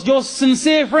gehra dost, your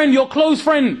sincere friend, your close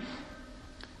friend.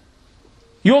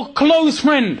 Your close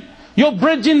friend. Your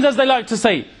bridgins, as they like to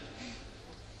say.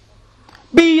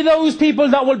 Be those people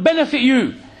that will benefit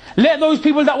you. Let those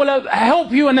people that will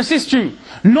help you and assist you.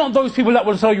 Not those people that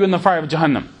will throw you in the fire of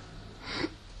Jahannam.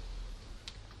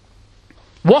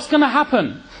 What's going to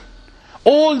happen?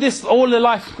 All the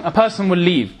life a person will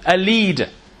lead.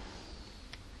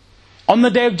 On the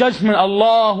day of judgment,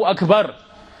 Allahu Akbar.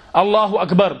 Allahu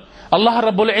Akbar. Allah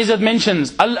Rabbul Izzat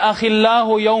mentions,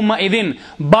 Al-akhillahu yawma idhin,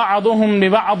 ba'aduhum li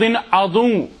ba'adin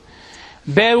adu.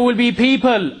 There will be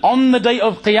people on the day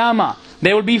of Qiyamah.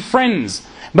 They will be friends.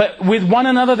 But with one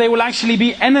another they will actually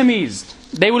be enemies.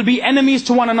 They will be enemies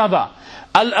to one another.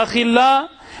 Al-akhillah,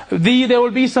 there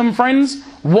will be some friends.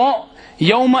 What?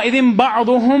 يَوْمَئِذٍ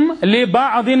بَعْضُهُمْ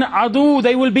لِبَعْضٍ عَدُوٌّ.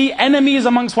 They will be enemies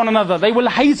amongst one another. They will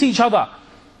hate each other.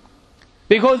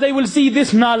 Because they will see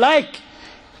this nalaik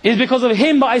is because of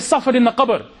him that I suffered in the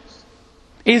qabr.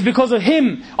 It is because of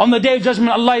him on the day of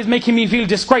judgment Allah is making me feel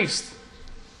disgraced.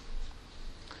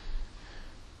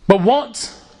 But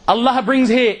what Allah brings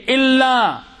here,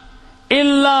 illa,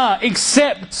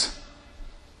 except.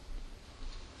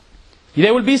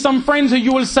 There will be some friends who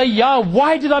you will say, yeah,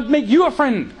 why did I make you a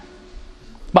friend?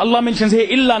 But Allah mentions here,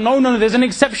 illa, no, there's an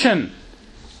exception.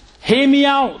 Hear me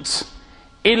out.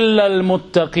 Illa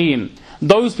al-muttaqeen.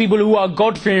 Those people who are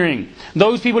God-fearing,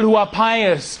 those people who are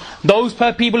pious, those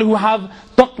people who have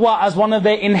taqwa as one of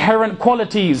their inherent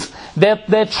qualities,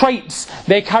 their traits,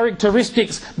 their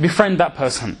characteristics, befriend that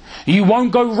person. You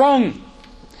won't go wrong.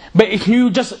 But if you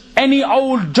just, any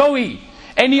old Joey,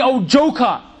 any old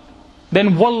joker,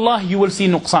 then wallah you will see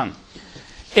nuqsan.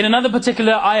 In another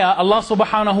particular ayah, Allah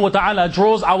subhanahu wa ta'ala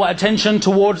draws our attention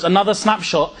towards another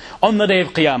snapshot on the day of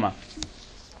Qiyamah.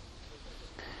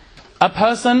 A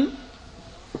person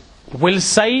will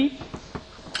say,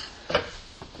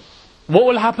 what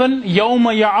will happen? يَوْمَ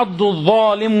يَعَضُّ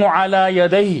الظَّالِمُ عَلَى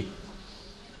يَدَيْهِ.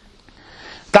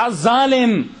 That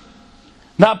zalim,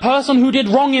 that person who did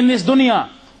wrong in this dunya,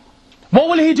 what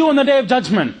will he do on the day of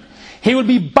judgment? He will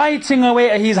be biting away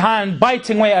at his hand,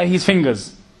 biting away at his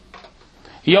fingers.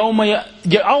 يَوْمَ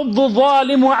يَعَضُّ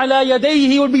الظَّالِمُ عَلَى يَدَيْهِ.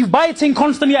 He will be biting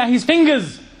constantly at his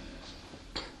fingers.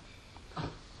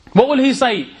 What will he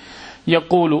say?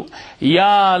 يقول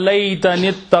يا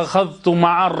ليتني اتخذت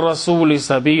مع الرسول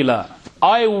سبيلا.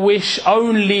 I wish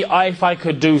only if I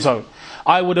could do so,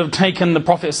 I would have taken the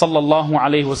Prophet sallallahu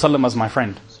alaihi wasallam as my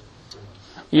friend.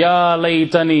 يا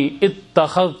ليتني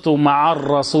اتخذت مع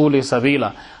الرسول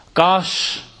سبيلا.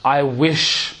 Gosh, I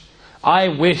wish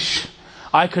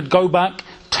I could go back,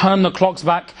 turn the clocks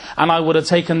back, and I would have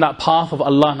taken that path of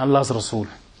Allah and Allah's Rasul.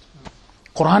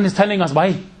 Qur'an is telling us,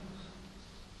 bhai.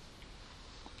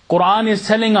 Qur'an is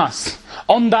telling us,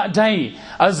 on that day,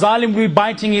 a zalim will be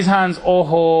biting his hands.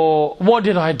 Oh, what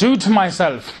did I do to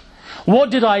myself? What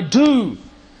did I do?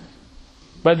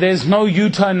 But there's no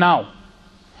U-turn now.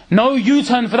 No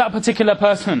U-turn for that particular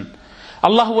person.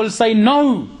 Allah will say,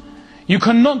 no, you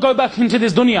cannot go back into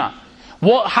this dunya.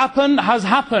 What happened has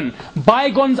happened.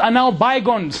 Bygones are now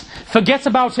bygones. Forget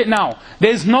about it now.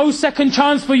 There's no second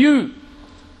chance for you.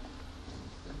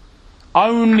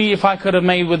 Only if I could have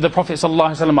made with the Prophet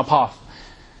ﷺ a path.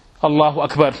 Allahu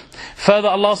Akbar. Further,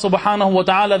 Allah subhanahu wa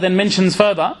ta'ala then mentions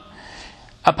further,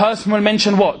 a person will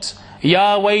mention what?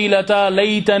 Ya waylata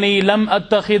laytani lam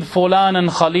attakhid fulanan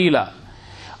khalila.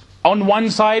 On one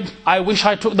side, I wish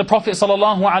I took the Prophet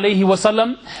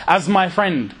ﷺ as my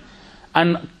friend.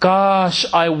 And gosh,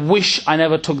 I wish I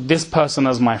never took this person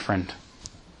as my friend.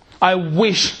 I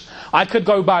wish I could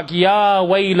go back. Ya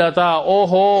waylata,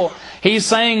 oh, he's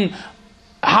saying,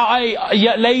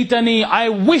 laytani, I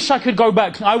wish I could go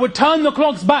back. I would turn the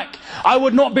clocks back. I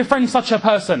would not befriend such a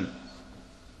person.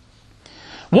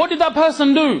 What did that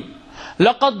person do?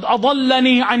 لَقَدْ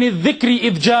أَضَلَّنِي عَنِ الذِّكْرِ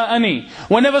إِذْ جَاءَنِي.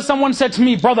 Whenever someone said to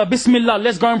me, brother, Bismillah,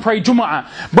 let's go and pray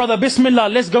Jumu'ah. Brother, Bismillah,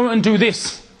 let's go and do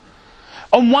this.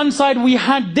 On one side we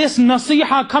had this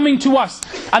nasiha coming to us,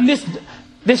 and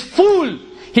this fool,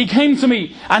 he came to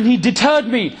me and he deterred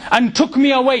me and took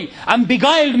me away and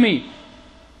beguiled me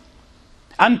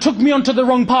and took me onto the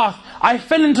wrong path. I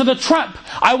fell into the trap.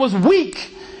 I was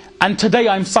weak. And today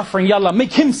I'm suffering. Ya Allah,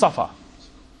 make him suffer.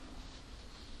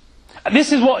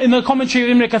 This is what in the commentary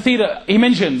of Ibn Kathir he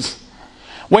mentions.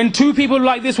 When two people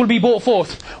like this will be brought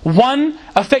forth, one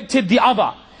affected the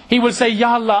other. He will say,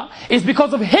 Ya Allah, it's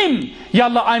because of him, Ya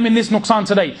Allah, I'm in this nuqsan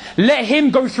today. Let him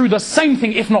go through the same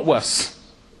thing, if not worse.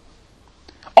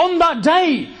 On that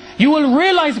day, you will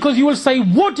realize, because you will say,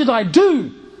 what did I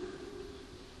do?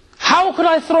 How could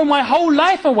I throw my whole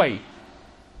life away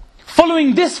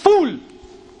following this fool?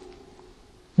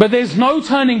 But there's no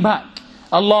turning back.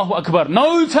 Allahu Akbar.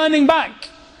 No turning back.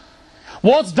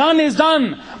 What's done is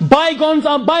done. Bygones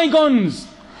are bygones.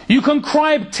 You can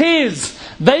cry tears,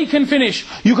 they can finish.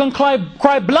 You can cry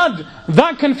blood,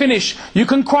 that can finish. You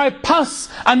can cry pus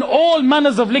and all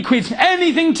manners of liquids,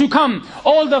 anything to come,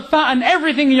 all the fat and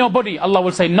everything in your body. Allah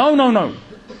will say, no, no, no.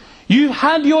 You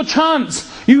had your chance.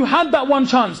 You had that one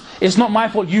chance. It's not my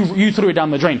fault. You threw it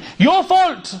down the drain. Your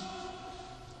fault.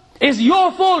 It's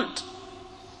your fault.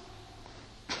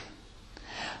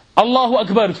 Allahu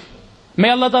Akbar. May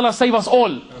Allah Ta'ala save us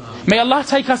all. May Allah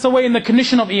take us away in the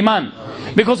condition of Iman.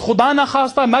 Because Khuda na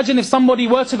khasta, imagine if somebody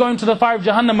were to go into the fire of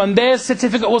Jahannam and their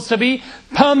certificate was to be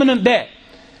permanent there.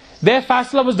 Their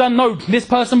fasla was done, no, this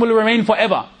person will remain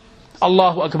forever.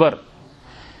 Allahu Akbar.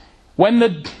 When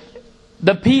the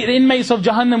the inmates of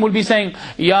Jahannam will be saying,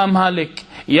 Ya Malik,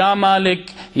 Ya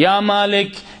Malik, Ya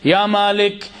Malik, Ya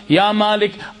Malik, Ya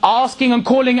Malik, asking and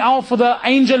calling out for the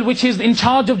angel which is in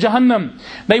charge of Jahannam.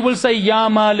 They will say, Ya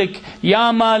Malik,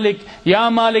 Ya Malik, Ya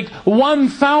Malik.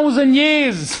 1,000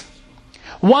 years.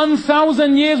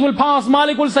 1,000 years will pass.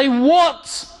 Malik will say,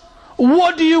 what?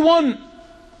 What do you want?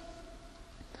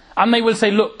 And they will say,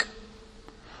 look,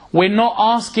 we're not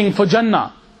asking for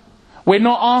Jannah. We're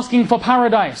not asking for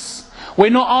paradise. We're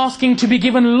not asking to be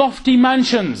given lofty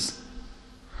mansions.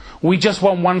 We just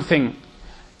want one thing.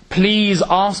 Please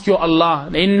ask your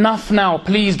Allah, enough now,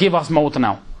 please give us maut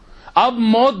now. Ab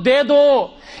maut de do.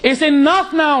 It's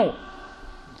enough now.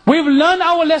 We've learned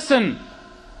our lesson.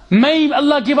 May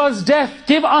Allah give us death,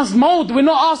 give us maut. We're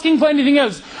not asking for anything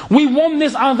else. We want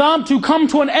this adhab to come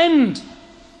to an end.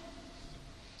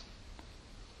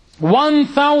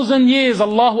 1,000 years,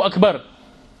 Allahu Akbar.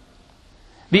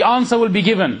 The answer will be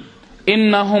given.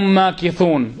 Innahum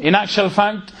makithun. In actual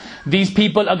fact, these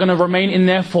people are going to remain in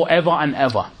there forever and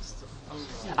ever.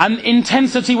 And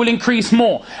intensity will increase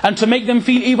more. And to make them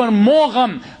feel even more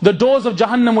gham, the doors of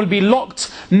Jahannam will be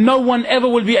locked. No one ever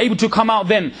will be able to come out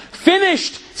then.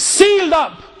 Finished, sealed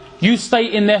up. You stay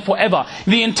in there forever.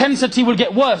 The intensity will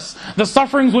get worse. The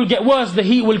sufferings will get worse. The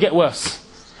heat will get worse.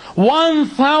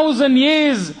 1,000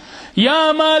 years.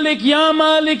 Ya Malik, Ya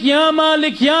Malik, Ya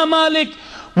Malik, Ya Malik.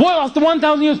 What after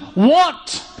 1,000 years?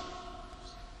 What?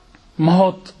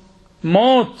 Maut.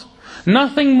 Maut.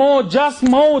 Nothing more, just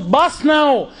maut. Bas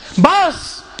now.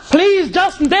 Bas. Please,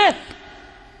 just death.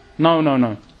 No, no,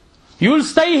 no. You'll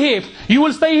stay here. You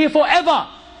will stay here forever.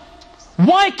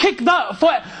 Why kick that?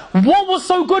 What was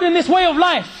so good in this way of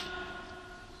life?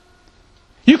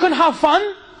 You can have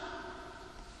fun.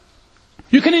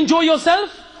 You can enjoy yourself.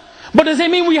 But does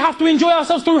it mean we have to enjoy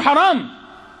ourselves through haram?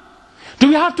 Do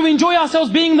we have to enjoy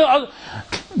ourselves being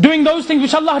doing those things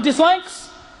which Allah dislikes?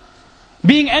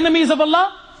 Being enemies of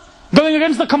Allah? Going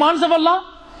against the commands of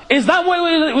Allah? Is that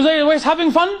where it's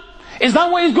having fun? Is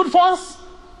that what is good for us?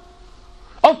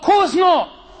 Of course not.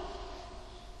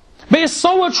 But it's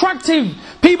so attractive.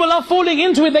 People are falling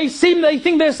into it. They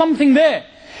think there's something there.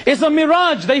 It's a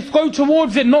mirage. They go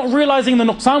towards it not realizing the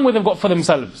nuqsan where they've got for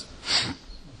themselves.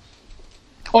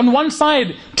 On one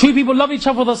side, two people love each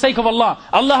other for the sake of Allah.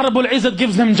 Allah Rabbul Izzat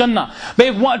gives them Jannah. But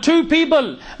if two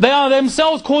people, they are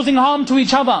themselves causing harm to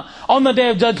each other, on the Day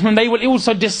of Judgment, they will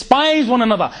also despise one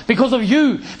another because of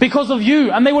you, because of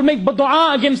you. And they will make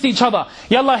dua against each other.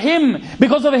 Ya Allah, him,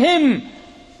 because of him.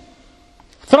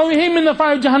 Throw him in the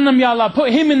fire of Jahannam, Ya Allah.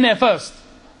 Put him in there first.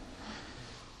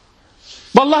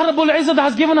 But Allah Rabbul Izzat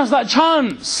has given us that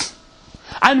chance.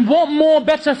 And what more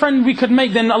better friend we could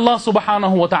make than Allah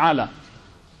subhanahu wa ta'ala?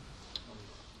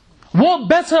 What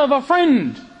better of a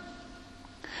friend?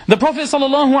 The Prophet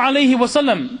sallallahu alaihi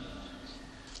wasallam,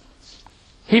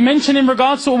 he mentioned in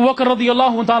regards to Abu Bakr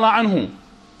radiyallahu ta'ala anhu.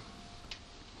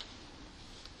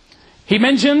 He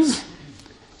mentions,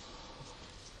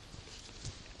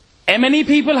 many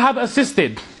people have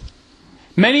assisted.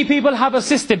 Many people have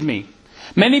assisted me.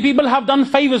 Many people have done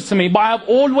favors to me, but I have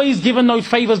always given those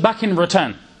favors back in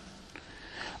return.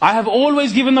 I have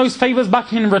always given those favors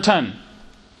back in return.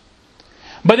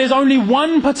 But there's only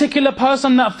one particular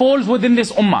person that falls within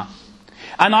this ummah.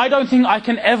 And I don't think I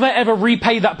can ever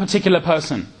repay that particular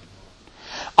person.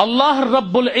 Allah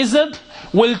Rabbul Izzat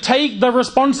will take the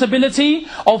responsibility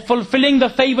of fulfilling the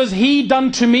favors He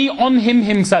done to me on Him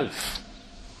Himself.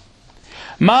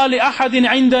 مَا لِأَحَدٍ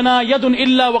عِنْدَنَا يَدٌ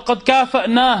إِلَّا وَقَدْ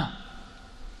كَافَأْنَاهُ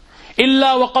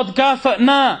إِلَّا وَقَدْ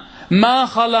كَافَأْنَا مَا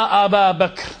خَلَا أَبَا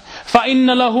بَكْرٍ فَإِنَّ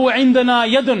لَهُ عِنْدَنَا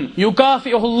يَدٌ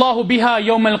يُكَافِئُهُ اللَّهُ بِهَا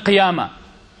يَوْمَ الْقِيَامَةِ.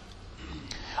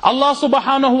 Allah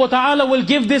subhanahu wa ta'ala will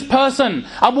give this person,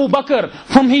 Abu Bakr,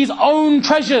 from his own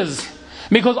treasures,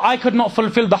 because I could not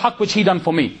fulfill the haqq which he done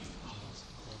for me.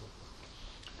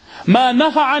 مَا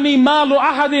نَفَعَنِي مَالُ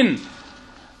أَحَدٍ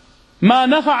مَا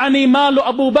نَفَعَنِي مَالُ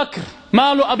أَبُو بَكْرٍ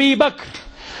مَالُ أَبِي بَكْرٍ.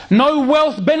 No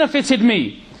wealth benefited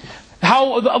me.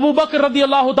 How Abu Bakr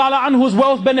radiallahu ta'ala anhu's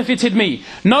wealth benefited me.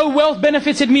 No wealth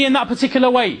benefited me in that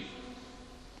particular way.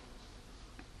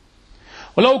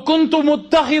 وَلَوْ كُنْتُ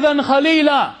مُتَّخِذًا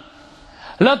خَلِيلًا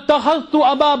لَاتَّخَذْتُ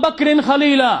أَبَا بَكْرٍ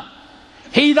خَلِيلًا.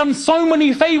 He done so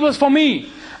many favors for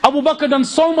me. Abu Bakr done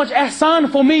so much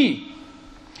ihsan for me.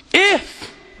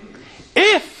 If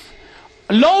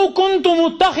لَوْ كُنْتُ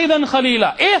مُتَّخِذًا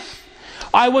خَلِيلًا, if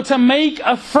I were to make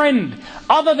a friend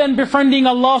other than befriending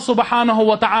Allah subhanahu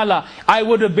wa ta'ala, I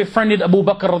would have befriended Abu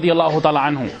Bakr radiallahu ta'ala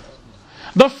anhu.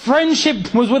 The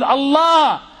friendship was with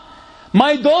Allah.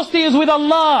 My dosti is with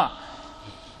Allah.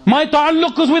 My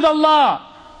ta'alluq is with Allah.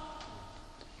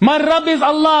 My Rabb is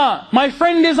Allah. My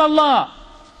friend is Allah.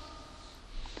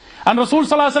 And Rasul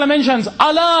sallallahu alaihi wasallam mentions,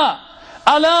 Allah,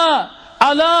 Allah,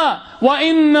 Allah, wa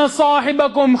inna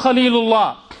sahibakum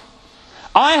khalilullah.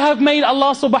 I have made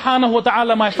Allah subhanahu wa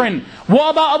ta'ala my friend.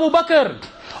 What about Abu Bakr?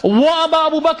 What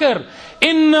about Abu Bakr?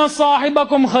 Inna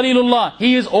sahibakum khalilullah.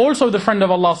 He is also the friend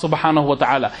of Allah subhanahu wa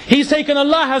ta'ala. He's taken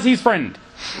Allah as his friend.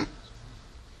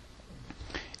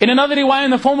 In another riwayah,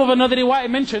 in the form of another riwayah,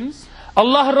 it mentions,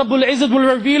 Allah Rabbul Izzat will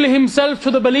reveal himself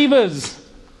to the believers.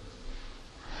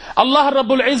 Allah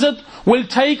Rabbul Izzat will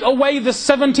take away the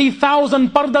 70,000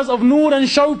 pardas of nur and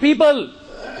show people.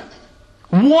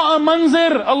 What a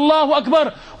manzir, Allahu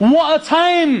Akbar. What a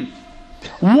time.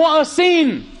 What a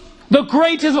scene. The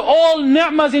greatest of all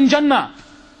ni'mas in Jannah.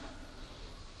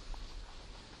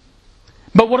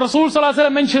 But what Rasul sallallahu alaihi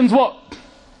wasallam mentions what?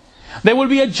 There will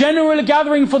be a general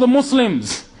gathering for the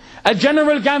Muslims. A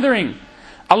general gathering.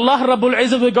 Allah Rabbul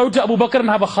Izzat will go to Abu Bakr and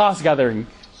have a khas gathering.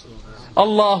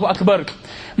 Allahu Akbar.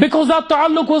 Because that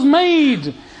ta'alluq was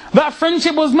made. That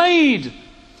friendship was made.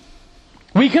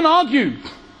 We can argue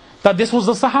that this was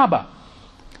the Sahaba.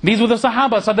 These were the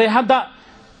Sahaba. So they had that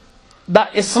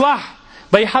islah.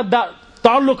 They had that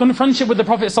ta'alluq and friendship with the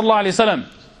Prophet sallallahu alaihi wasallam.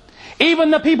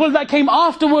 Even the people that came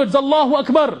afterwards, Allahu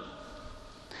Akbar.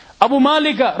 Abu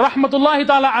Malika, rahmatullahi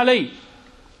ta'ala alayh.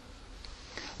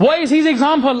 What is his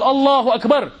example? Allahu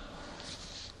Akbar.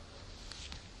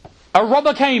 A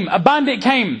robber came, a bandit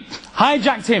came,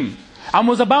 hijacked him, and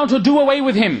was about to do away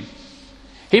with him.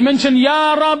 He mentioned,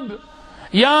 Ya Rab,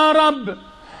 Ya Rab,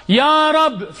 Ya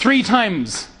Rab, 3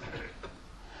 times.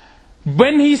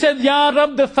 When he said Ya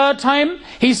Rab the 3rd time,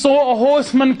 he saw a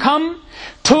horseman come,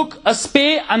 took a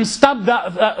spear and stabbed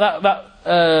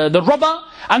the robber,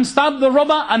 and stabbed the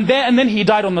robber, and then he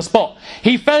died on the spot.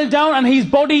 He fell down and his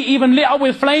body even lit up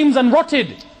with flames and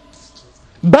rotted.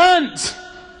 Burnt.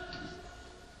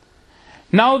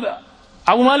 Now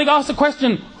Abu Malik asked the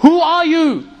question, who are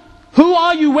you? Who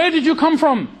are you? Where did you come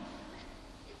from?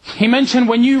 He mentioned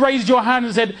when you raised your hand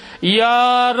and said,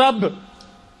 Ya Rab,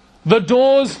 the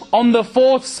doors on the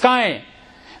 4th sky,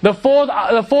 the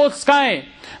fourth sky,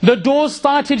 the doors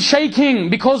started shaking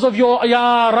because of your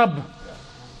Ya Rab.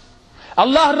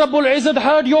 Allah Rabbul Izzat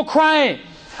heard your cry.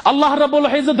 Allah Rabbul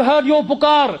Izzat heard your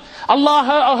pukar.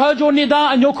 Allah heard your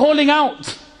nida and your calling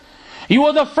out. You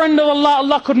are the friend of Allah.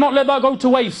 Allah could not let that go to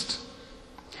waste.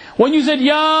 When you said,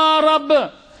 Ya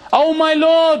Rabb, oh my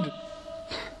Lord,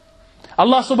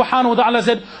 Allah subhanahu wa ta'ala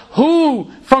said, who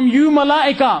from you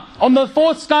malaika on the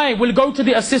 4th sky will go to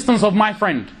the assistance of my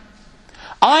friend?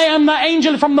 I am the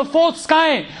angel from the 4th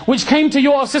sky which came to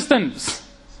your assistance.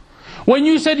 When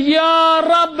you said, Ya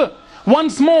Rabb,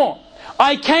 once more,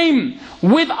 I came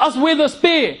with a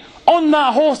spear. On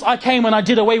that horse I came and I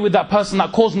did away with that person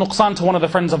that caused nuqsan to one of the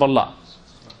friends of Allah.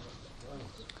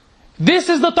 This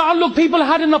is the ta'alluq people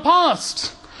had in the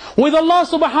past with Allah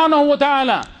subhanahu wa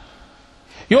ta'ala.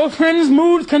 Your friend's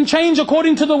mood can change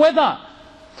according to the weather.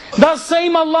 That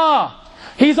same Allah,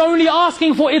 He's only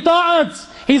asking for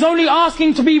ita'at. He's only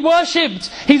asking to be worshipped.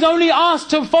 He's only asked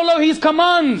to follow His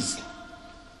commands.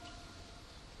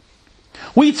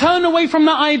 We turn away from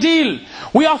the ideal.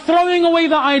 We are throwing away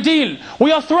the ideal.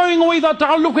 We are throwing away the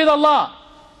ta'alluq with Allah.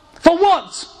 For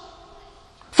what?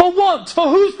 For what? For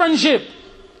whose friendship?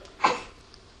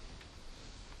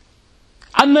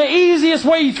 And the easiest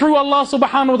way through Allah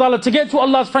subhanahu wa ta'ala to get to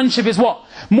Allah's friendship is what?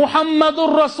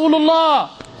 Muhammadur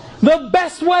Rasulullah. The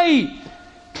best way.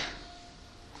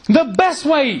 The best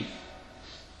way.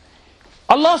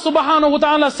 Allah subhanahu wa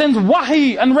ta'ala sends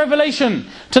wahi and revelation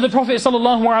to the Prophet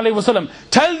sallallahu alaihi wasallam.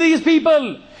 Tell these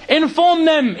people, inform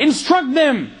them, instruct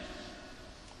them.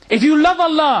 If you love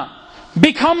Allah,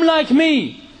 become like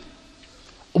me.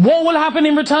 What will happen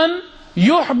in return?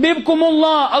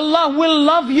 Yuhbibkumullah. Allah will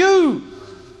love you.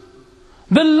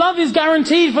 The love is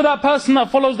guaranteed for that person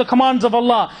that follows the commands of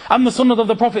Allah and the sunnah of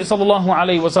the Prophet sallallahu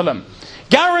alaihi wasallam.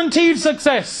 Guaranteed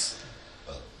success.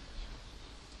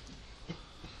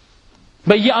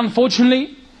 But yet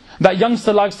unfortunately, that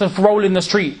youngster likes to roll in the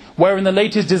street wearing the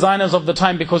latest designers of the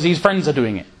time because his friends are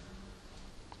doing it.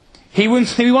 He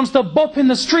wants to bop in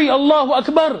the street, Allahu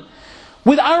Akbar,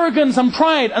 with arrogance and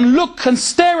pride and look and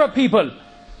stare at people.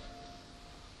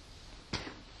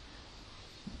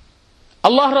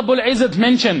 Allah Rabbul Izzat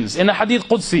mentions in a hadith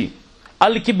Qudsi,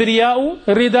 Al-Kibriya'u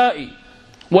ridai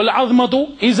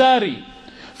wal-'azmatu izari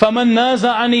faman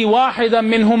naza'ani wahidan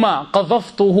minhuma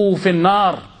qadhaftuhu fin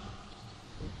nar.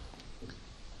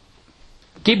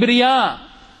 Kibriya,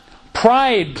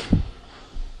 pride,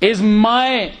 is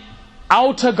my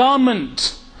outer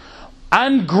garment,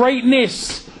 and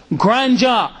greatness,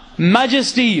 grandeur,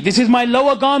 majesty, this is my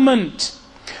lower garment.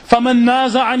 فَمَنْ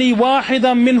نَازَعَنِي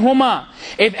وَاحِدًا مِّنْهُمَا.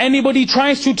 if anybody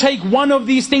tries to take one of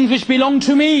these things which belong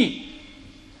to me,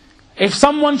 if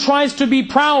someone tries to be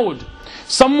proud,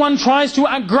 someone tries to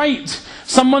act great,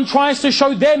 someone tries to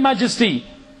show their majesty,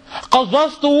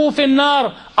 قَذَفْتُهُ فِي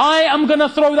النَّارِ, I am going to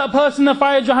throw that person in the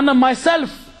fire of Jahannam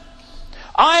myself.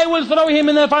 I will throw him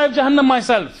in the fire of Jahannam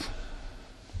myself.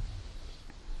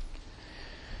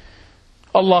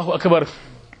 Allahu Akbar.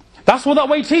 That's what that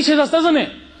way teaches us, doesn't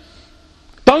it?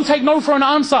 Don't take no for an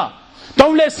answer.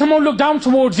 Don't let someone look down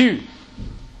towards you.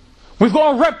 We've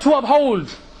got a rep to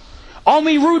uphold. Aren't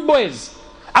we rude boys?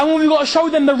 And when we've got to show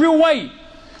them the real way,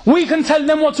 we can tell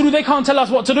them what to do, they can't tell us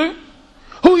what to do.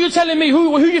 Who are you telling me?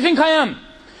 Who you think I am?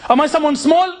 Am I someone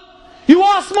small? You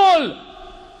are small.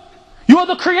 You are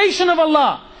the creation of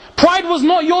Allah. Pride was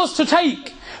not yours to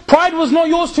take. Pride was not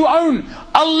yours to own.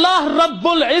 Allah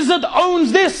Rabbul Izzat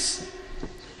owns this.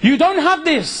 You don't have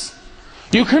this.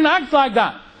 You can act like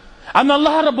that. And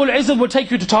Allah Rabbul Izzat will take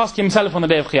you to task Himself on the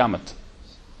day of Qiyamah.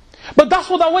 But that's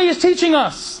what that way is teaching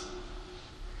us.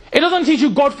 It doesn't teach you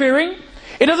God-fearing.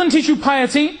 It doesn't teach you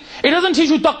piety. It doesn't teach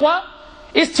you taqwa.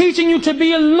 It's teaching you to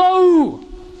be low.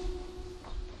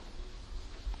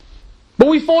 But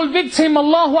we fall victim,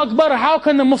 Allahu Akbar. How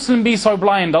can a Muslim be so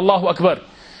blind? Allahu Akbar.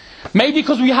 Maybe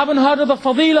because we haven't heard of the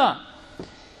fadila.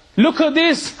 Look at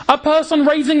this. A person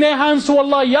raising their hands to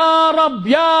Allah. Ya Rab,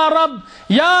 Ya Rab,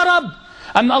 Ya Rab.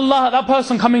 And Allah, that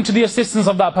person coming to the assistance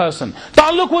of that person.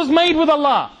 Ta'alluq was made with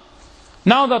Allah.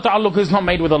 Now that ta'alluq is not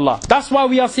made with Allah. That's why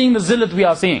we are seeing the zillat we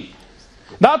are seeing.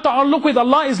 That ta'alluq with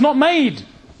Allah is not made.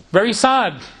 Very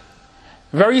sad.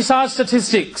 Very sad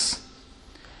statistics.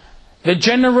 The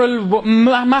general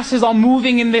masses are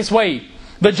moving in this way.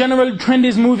 The general trend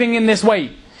is moving in this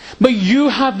way. But you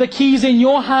have the keys in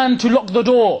your hand to lock the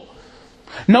door.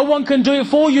 No one can do it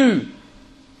for you.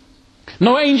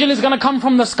 No angel is going to come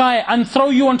from the sky and throw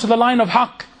you onto the line of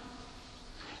haqq.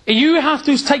 You have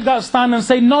to take that stand and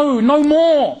say, no, no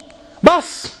more.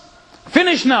 Bas,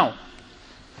 finish now.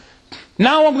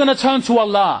 Now I'm going to turn to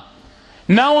Allah.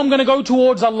 Now I'm going to go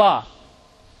towards Allah.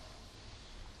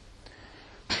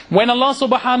 When Allah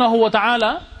subhanahu wa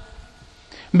ta'ala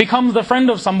becomes the friend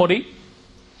of somebody,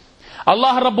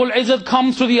 Allah Rabbul Izzat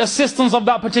comes to the assistance of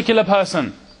that particular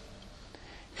person.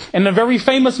 In a very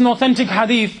famous and authentic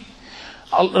hadith,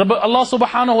 Allah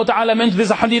subhanahu wa ta'ala mentions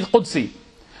this hadith Qudsi.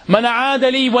 مَنْ عَادَ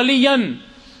لِي وَلِيًّا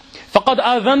فَقَدْ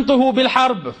آذَنْتُهُ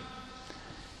بِالْحَرْبِ.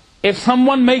 If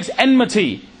someone makes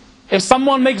enmity, if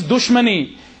someone makes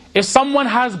dushmani, if someone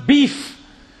has beef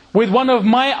with one of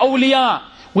my awliya,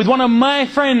 with one of my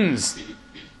friends,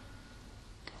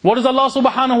 what does Allah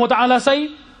subhanahu wa ta'ala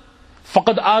say?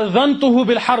 فَقَدْ آذَنْتُهُ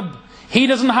بِالْحَرْبِ. He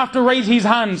doesn't have to raise his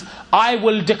hands. I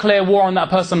will declare war on that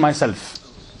person myself.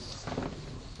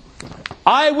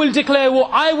 I will declare war.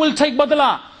 I will take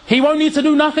badla. He won't need to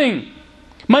do nothing.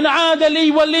 مَنْ عَادَ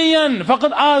لِي وَلِيًّا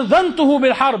فَقَدْ آذَنْتُهُ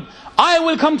بِالْحَرْبِ. I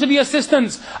will come to the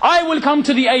assistance. I will come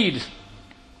to the aid.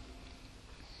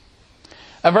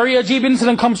 A very ajib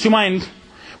incident comes to mind,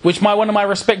 which one of my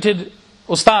respected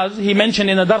ustaz, he mentioned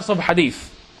in a dars of hadith.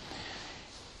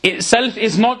 Itself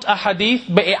is not a hadith,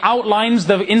 but it outlines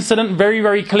the incident very,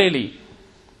 very clearly.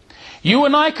 You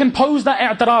and I can pose that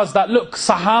i'tiraz, that look,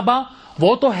 Sahaba,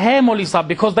 wo to hai Mauli Sahab,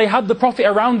 because they had the Prophet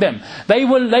around them. They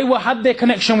had their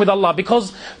connection with Allah,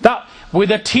 because that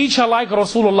with a teacher like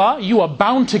Rasulullah, you are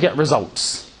bound to get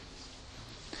results.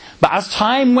 But as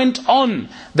time went on,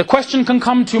 the question can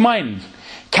come to mind.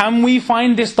 Can we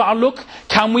find this ta'alluq?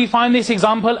 Can we find this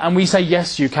example? And we say,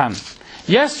 yes, you can.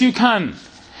 Yes, you can.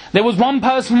 There was one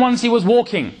person once, he was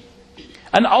walking.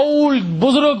 An old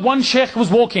buzurg, one sheikh was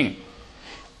walking.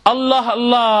 Allah,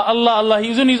 Allah, Allah, Allah. He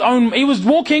was in his own, he was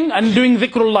walking and doing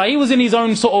dhikrullah. He was in his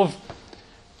own sort of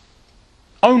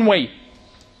own way.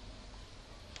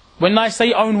 When I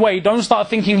say own way, don't start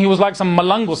thinking he was like some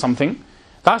malang or something.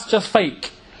 That's just fake.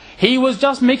 He was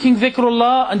just making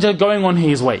dhikrullah and just going on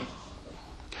his way.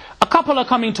 A couple are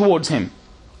coming towards him.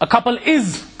 A couple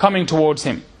is coming towards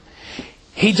him.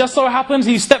 He just so happens,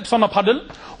 he steps on a puddle,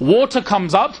 water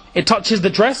comes up, it touches the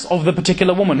dress of the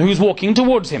particular woman who's walking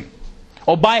towards him,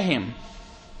 or by him.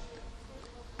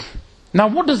 Now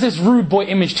what does this rude boy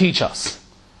image teach us?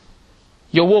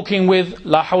 You're walking with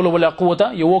la hawla wa la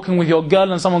quwwata, you're walking with your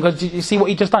girl and someone goes, you see what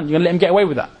he just done? You're going to let him get away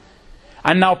with that.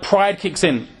 And now pride kicks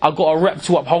in. I've got a rep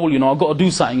to uphold, I've got to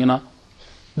do something,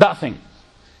 That thing.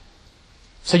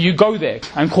 So you go there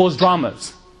and cause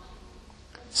dramas.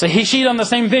 So she done the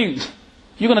same thing.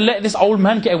 You're going to let this old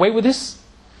man get away with this?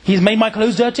 He's made my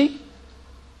clothes dirty?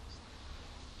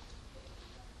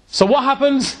 So what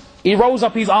happens? He rolls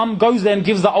up his arm, goes there and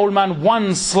gives the old man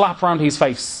one slap round his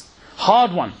face.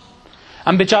 Hard one.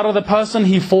 And bichara the person,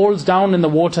 he falls down in the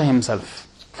water himself.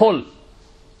 Full.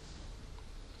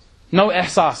 no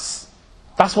ihsas.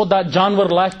 That's what that janwar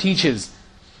life teaches.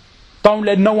 Don't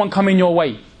let no one come in your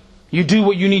way. You do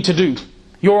what you need to do.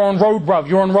 You're on road, bruv.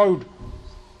 You're on road.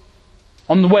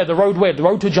 On the where? The road where? The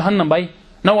road to Jahannam, bhai.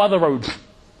 No other road.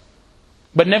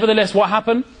 But nevertheless, what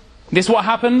happened? This what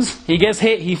happens. He gets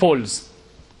hit, he falls.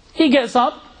 He gets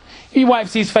up, he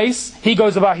wipes his face, he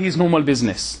goes about his normal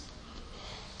business.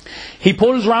 He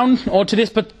pulls round, or to this,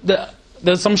 but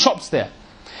there's some shops there.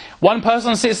 One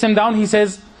person sits him down, he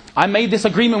says, I made this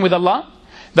agreement with Allah.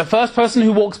 The first person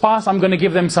who walks past, I'm going to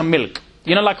give them some milk.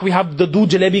 You know, like we have the doodh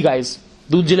jalebi guys.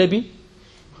 Doodh jalebi?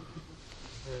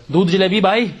 Doodh jalebi,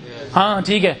 bhai? Haan,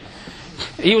 theek hai.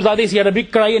 He was like this, he had a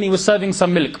big karai and he was serving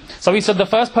some milk. So he said, the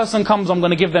first person comes, I'm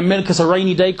going to give them milk. It's a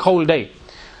rainy day, cold day.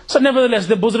 So nevertheless,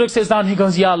 the buzurg sits down, he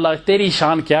goes, Ya Allah, teri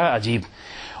shaan kya ajeeb.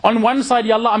 On one side,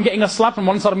 Ya Allah, I'm getting a slap, on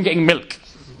one side I'm getting milk.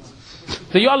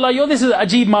 So Ya Allah, this is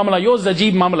ajeeb mamla, yours is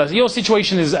ajeeb mamla, your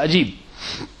situation is ajeeb.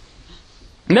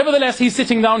 Nevertheless, he's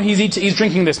sitting down, he's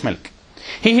drinking this milk.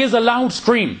 He hears a loud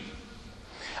scream.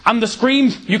 And the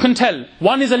scream, you can tell,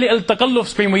 one is a little takalluf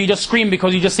scream where you just scream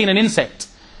because you just seen an insect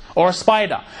or a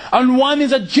spider. And one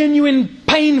is a genuine,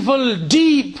 painful,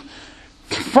 deep,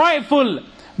 frightful,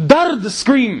 dard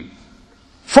scream.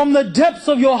 From the depths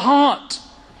of your heart.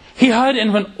 He heard it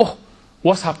and went, oh,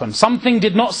 what's happened? Something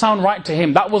did not sound right to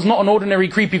him. That was not an ordinary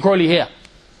creepy crawly here.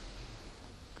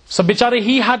 So bichare,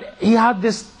 he had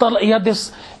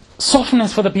this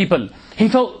softness for the people. He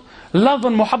felt love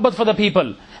and muhabbat for the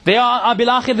people. They are bil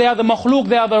akhir, they are the makhluk,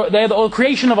 they are the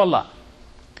creation of Allah.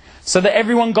 So that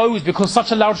everyone goes, because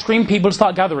such a loud scream, people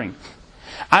start gathering.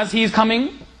 As he is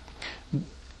coming,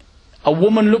 a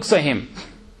woman looks at him.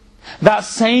 That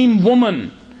same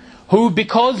woman who,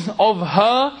 because of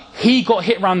her, he got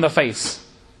hit round the face.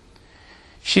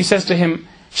 She says to him,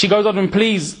 she goes up to him,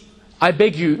 please, I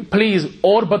beg you, please,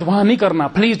 aur badwa nahi karna,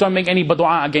 please don't make any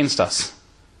badwa against us.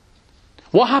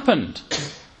 What happened?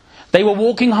 They were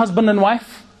walking husband and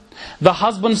wife. The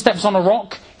husband steps on a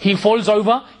rock, he falls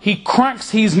over, he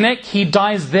cracks his neck, he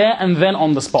dies there and then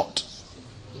on the spot.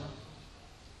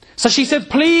 So she said,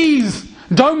 please,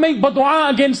 don't make badwa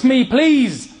against me,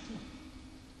 please.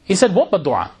 He said, what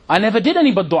badwa? I never did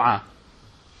any badwa.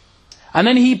 And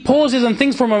then he pauses and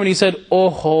thinks for a moment, he said,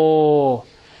 oh,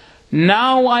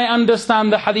 now I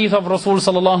understand the hadith of Rasul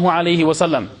sallallahu alayhi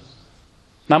wasallam.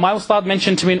 Now my ustad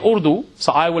mentioned to me in Urdu,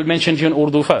 so I will mention to you in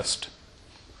Urdu first.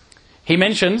 He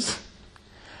mentions,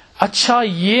 अच्छा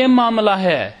ये मामला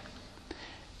है,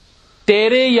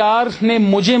 तेरे यार ने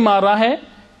मुझे मारा है,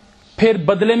 फिर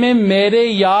बदले में मेरे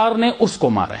यार ने उसको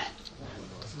मारा है.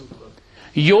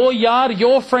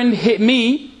 Your friend hit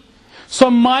me, so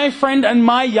my friend and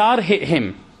my yar hit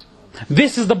him.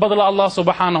 This is the badla Allah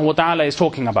subhanahu wa ta'ala is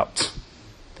talking about.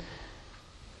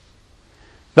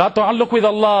 That ta'alluq with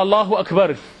Allah, Allahu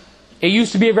Akbar, it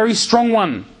used to be a very strong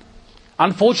one.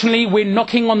 Unfortunately, we're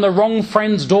knocking on the wrong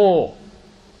friend's door.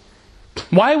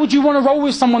 Why would you want to roll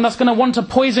with someone that's going to want to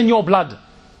poison your blood?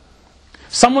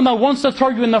 Someone that wants to throw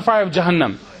you in the fire of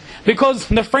Jahannam. Because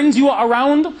the friends you are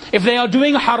around, if they are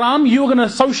doing haram, you're going to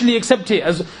socially accept it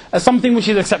as something which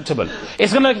is acceptable.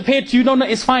 It's going to appear to you, no,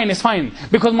 it's fine.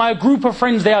 Because my group of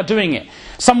friends, they are doing it.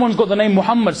 Someone's got the name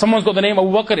Muhammad, someone's got the name Abu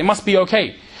Bakr, it must be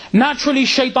okay. Naturally,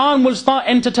 shaitan will start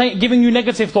giving you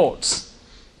negative thoughts.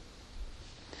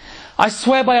 I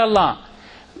swear by Allah,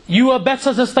 you are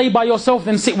better to stay by yourself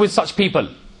than sit with such people.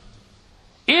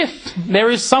 If there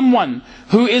is someone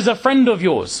who is a friend of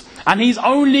yours, and he's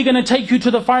only going to take you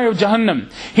to the fire of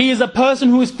Jahannam, he is a person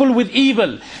who is full with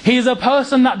evil, he is a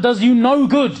person that does you no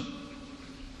good,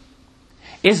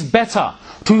 it's better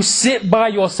to sit by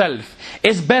yourself.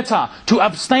 It's better to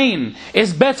abstain.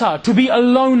 It's better to be a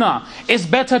loner. It's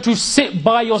better to sit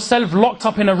by yourself locked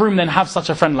up in a room than have such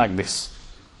a friend like this.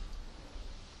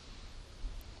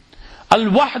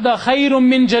 Al-wahda khayrun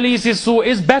min jalisi su.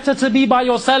 It's better to be by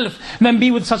yourself than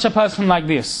be with such a person like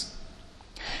this.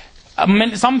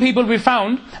 Some people we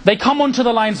found, they come onto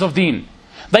the lines of deen.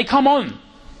 They come on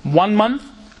 1 month,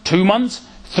 2 months,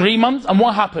 3 months, and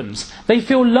what happens? They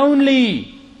feel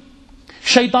lonely.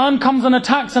 Shaitan comes and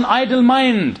attacks an idle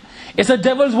mind. It's a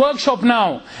devil's workshop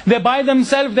now. They're by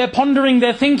themselves, they're pondering,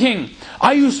 they're thinking,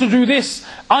 I used to do this,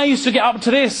 I used to get up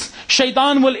to this.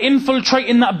 Shaitan will infiltrate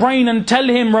in that brain and tell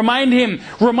him,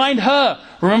 remind her,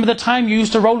 remember the time you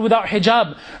used to roll without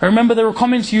hijab? Remember the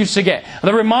comments you used to get,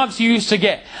 the remarks you used to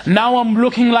get. Now I'm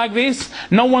looking like this,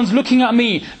 no one's looking at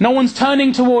me, no one's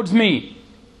turning towards me.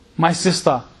 My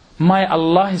sister, my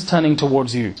Allah is turning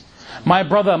towards you. My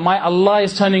brother, my Allah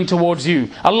is turning towards you.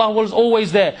 Allah was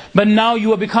always there, but now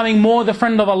you are becoming more the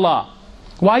friend of Allah.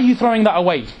 Why are you throwing that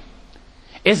away?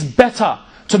 It's better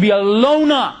to be a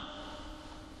loner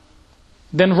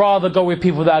then rather go with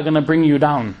people that are going to bring you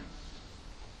down.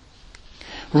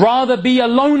 Rather be a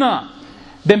loner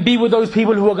than be with those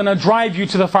people who are going to drive you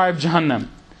to the fire of Jahannam.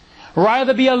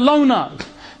 Rather be a loner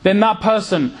than that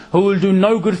person who will do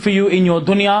no good for you in your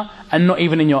dunya and not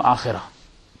even in your akhirah.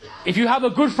 If you have a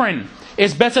good friend,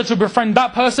 it's better to befriend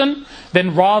that person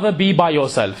than rather be by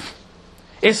yourself.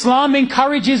 Islam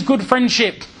encourages good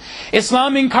friendship.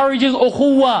 Islam encourages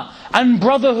ukhuwa and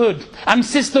brotherhood and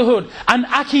sisterhood and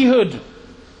akihood.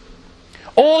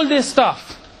 All this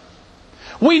stuff.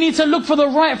 We need to look for the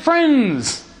right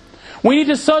friends. We need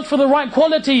to search for the right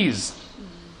qualities.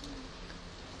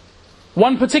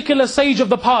 One particular sage of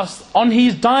the past, when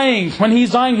he's dying,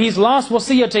 his last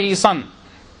wasiyah to his son,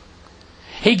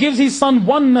 he gives his son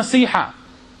one nasiha.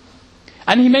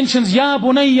 And he mentions, Ya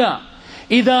bunayya,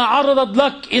 إِذَا عَرَضَتْ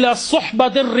لَكْ إِلَى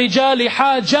صُحْبَةِ الرِّجَالِ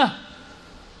حَاجَةً.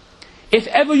 If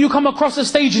ever you come across a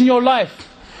stage in your life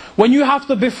when you have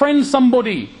to befriend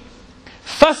somebody,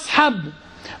 فَاسْحَبْ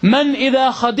مَنْ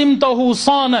إِذَا خَدِمْتَهُ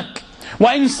صَانَكْ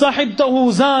وَإِنْ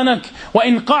صَحِبْتَهُ زَانَكْ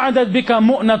وَإِنْ قَعْدَتْ بِكَ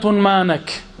مُؤْنَةٌ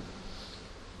مَانَكْ.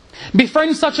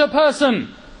 Befriend such a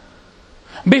person.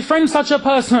 Befriend such a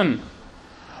person.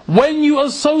 When you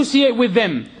associate with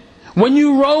them, when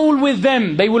you roll with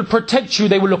them, they will protect you,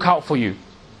 they will look out for you.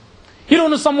 You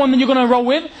don't know someone that you're going to roll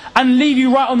with and leave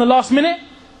you right on the last minute?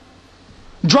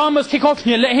 Dramas kick off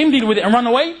here, let him deal with it and run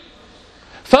away.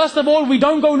 First of all, we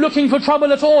don't go looking for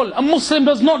trouble at all. A Muslim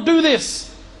does not do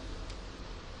this.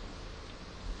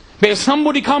 But if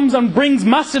somebody comes and brings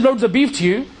massive loads of beef to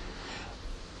you,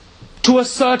 to a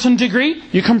certain degree,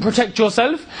 you can protect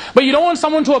yourself. But you don't want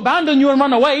someone to abandon you and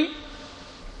run away.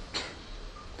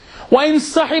 وَإِن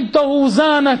صَحِبْتَهُ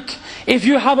زَانَكْ. If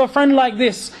you have a friend like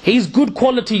this, he's good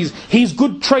qualities, he's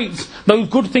good traits, those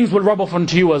good things will rub off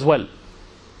onto you as well.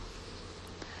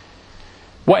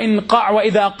 وَإِذَا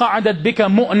قَعَدَتْ بِكَ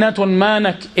مُؤْنَةٌ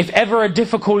مَانَكْ. If ever a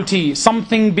difficulty,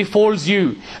 something befalls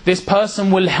you, this person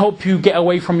will help you get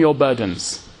away from your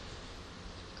burdens.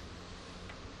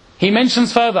 He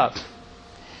mentions further,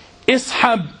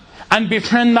 ishab, and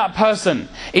befriend that person.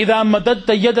 إِذَا مَدَدْتَ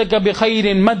يَدَكَ بِخَيْرٍ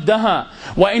مَدَّهَا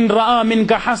وَإِنْ رَأَى مِنْكَ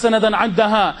حَسَنَةً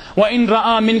عَدَّهَا وَإِنْ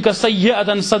رَأَى مِنْكَ سَيِّئَةً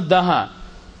صَدَّهَا.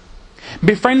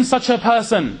 Befriend such a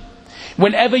person.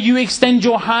 Whenever you extend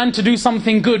your hand to do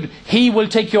something good, he will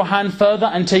take your hand further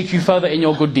and take you further in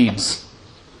your good deeds.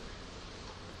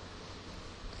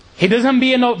 He doesn't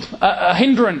be a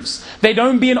hindrance. They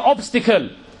don't be an obstacle.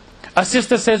 A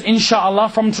sister says, Inshallah,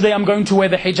 from today I'm going to wear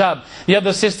the hijab. The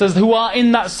other sisters who are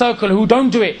in that circle, who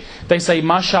don't do it, they say,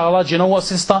 MashaAllah, do you know what,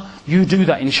 sister? You do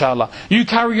that, Inshallah. You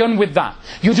carry on with that.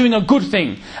 You're doing a good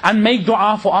thing. And make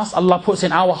dua for us. Allah puts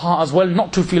in our heart as well,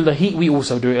 not to feel the heat, we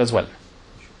also do it as well.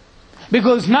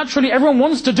 Because naturally everyone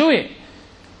wants to do it.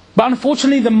 But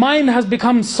unfortunately the mind has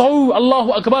become so,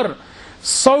 Allahu Akbar,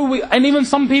 and even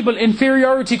some people,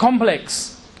 inferiority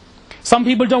complex. Some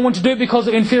people don't want to do it because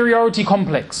of inferiority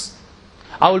complex.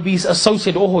 I will be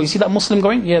associated, oh, you see that Muslim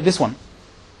going? Yeah, this one.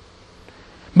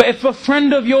 But if a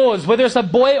friend of yours, whether it's a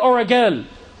boy or a girl,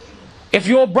 if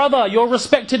your brother, your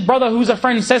respected brother who's a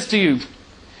friend says to you,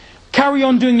 carry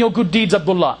on doing your good deeds,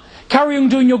 Abdullah. Carry on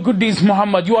doing your good deeds,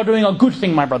 Muhammad. You are doing a good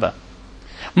thing, my brother.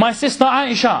 My sister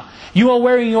Aisha, you are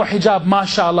wearing your hijab,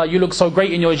 mashallah, you look so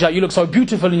great in your hijab, you look so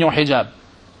beautiful in your hijab.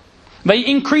 They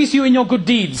increase you in your good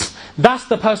deeds. That's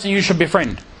the person you should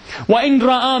befriend. وَإِنْ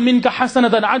رَأَى مِنْكَ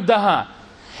حَسَنَةً عَدَّهَا.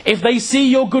 If they see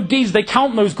your good deeds, they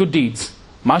count those good deeds.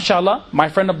 MashaAllah, my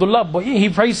friend Abdullah, he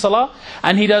prays salah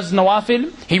and he does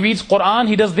nawafil, he reads Qur'an,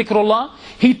 he does dhikrullah,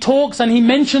 he talks and he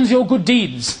mentions your good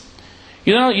deeds.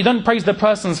 You don't praise the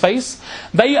person's face.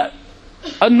 They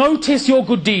notice your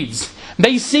good deeds.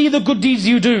 They see the good deeds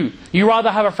you do. You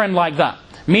rather have a friend like that.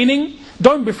 Meaning,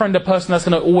 don't befriend a person that's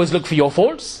going to always look for your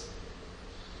faults.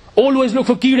 Always look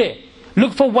for kire.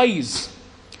 Look for ways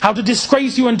how to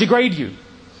disgrace you and degrade you.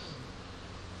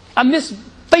 And this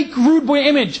fake rude boy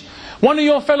image, one of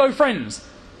your fellow friends,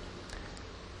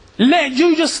 let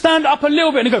you just stand up a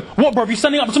little bit and go, what bro, you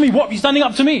standing up to me? What, you standing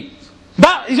up to me?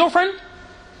 That is your friend?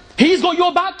 He's got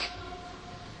your back?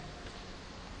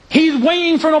 He's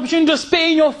waiting for an opportunity to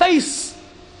spit in your face.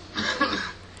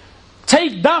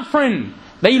 Take that friend.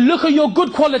 They look at your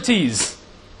good qualities.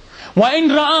 وَإِنْ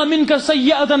رَأَى مِنْكَ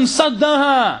سَيِّئَةً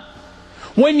صَدَّهَا.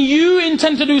 When you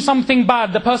intend to do something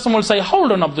bad, the person will say,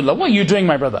 hold on Abdullah, what are you doing,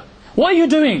 my brother? What are you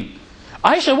doing?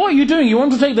 Aisha, what are you doing? You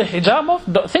want to take the hijab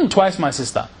off? Think twice, my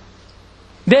sister.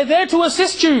 They're there to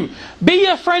assist you. Be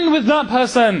a friend with that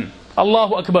person.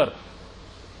 Allahu Akbar.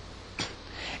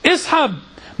 Ishab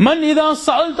man idha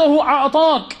sa'altahu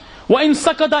a'atak wa in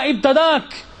sakata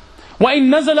ibtadak wa in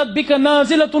nazalat bika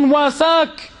nazilatun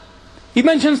wasak. He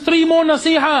mentions 3 more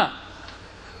nasiha.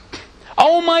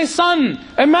 Oh my son,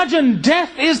 imagine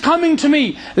death is coming to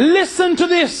me. Listen to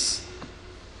this.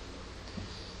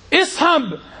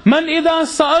 Ishab man idha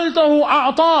sa'altahu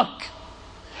a'tak.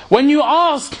 When you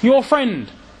ask your friend,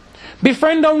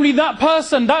 befriend only that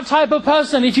person, that type of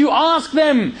person. If you ask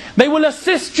them, they will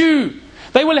assist you.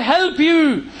 They will help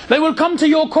you. They will come to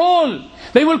your call.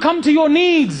 They will come to your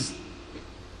needs.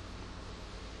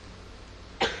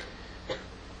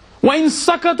 وَإِن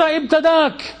سَكَتَ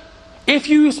ابْتَدَاكَ. If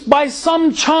you by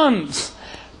some chance,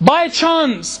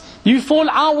 you fall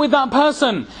out with that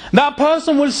person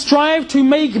will strive to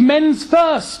make amends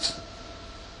first.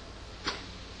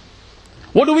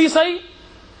 What do we say?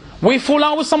 We fall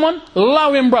out with someone,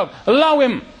 allow him, bro, allow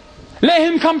him. Let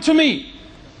him come to me.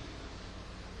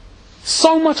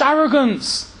 So much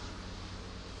arrogance.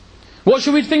 What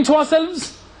should we think to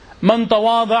ourselves? Man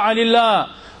tawada'a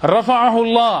lillah, rafa'ahu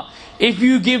Allah. If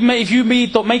you make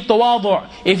tawadu',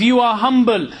 if you are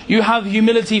humble, you have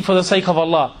humility for the sake of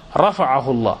Allah, rafa'ahu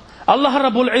Allah. Allah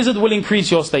Rabbul Izzat will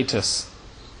increase your status.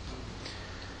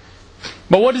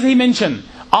 But what does He mention?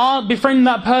 Befriend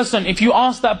that person. If you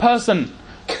ask that person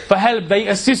for help, they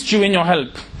assist you in your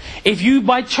help. If you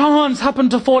by chance happen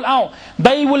to fall out,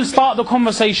 they will start the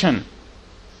conversation.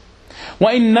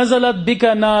 وَإِن نَزَلَتْ بِكَ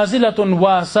نَازِلَةٌ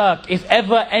وَاسَاكَ. If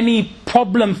ever any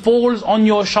problem falls on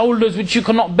your shoulders which you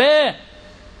cannot bear,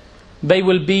 they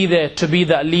will be there to be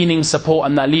that leaning support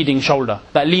and that leaning shoulder.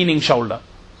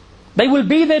 They will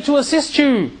be there to assist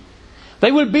you.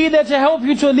 They will be there to help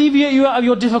you, to alleviate you out of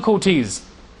your difficulties.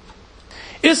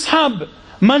 Ishab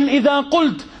man idha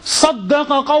qult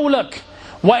saddaqa qawlak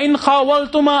wa in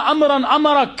khawaltuma amran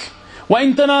amarak wa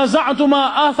in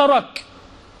tanaza'tuma atharak.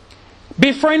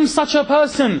 Befriend such a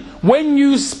person. When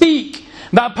you speak,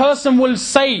 that person will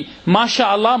say,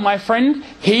 MashaAllah, my friend,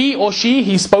 he or she,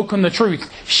 he's spoken the truth.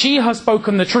 She has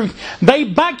spoken the truth. They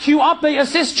back you up, they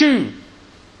assist you.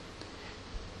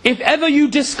 If ever you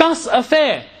discuss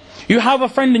affair, you have a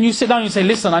friend and you sit down and you say,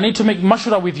 listen, I need to make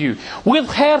mashura with you. With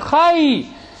khair khai.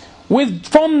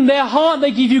 From their heart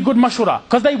they give you good mashura.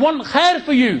 Because they want khair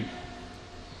for you.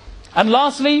 And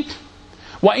lastly,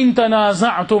 وَإِن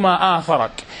تَنَازَعْتُمَا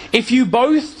آثَرَكَ. If you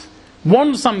both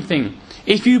want something,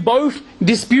 if you both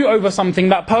dispute over something,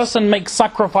 that person makes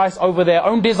sacrifice over their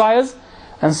own desires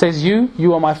and says,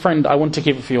 you are my friend, I want to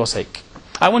give it for your sake.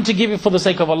 I want to give it for the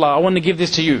sake of Allah, I want to give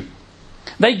this to you.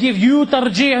 They give you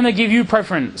tarjih and they give you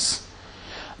preference.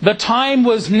 The time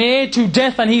was near to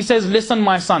death and he says, listen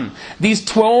my son, these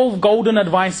 12 golden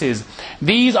advices,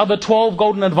 these are the 12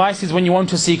 golden advices when you want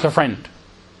to seek a friend.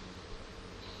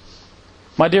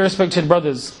 My dear respected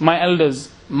brothers, my elders,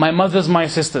 my mothers, my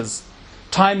sisters,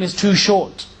 time is too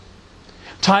short.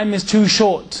 Time is too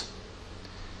short.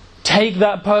 Take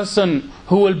that person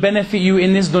who will benefit you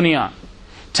in this dunya.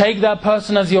 Take that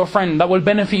person as your friend that will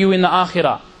benefit you in the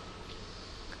akhirah.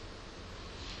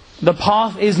 The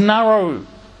path is narrow.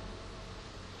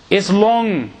 It's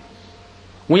long.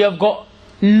 We have got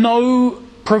no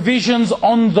provisions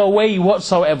on the way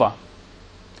whatsoever.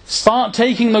 Start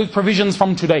taking those provisions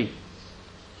from today.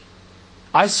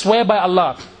 I swear by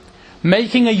Allah,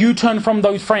 making a U-turn from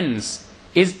those friends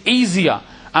is easier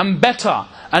and better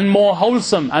and more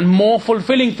wholesome and more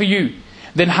fulfilling for you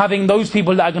than having those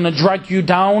people that are going to drag you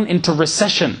down into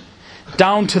recession,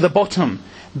 down to the bottom,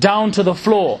 down to the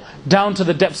floor, down to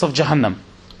the depths of Jahannam.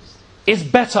 It's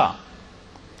better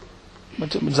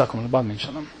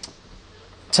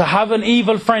to have an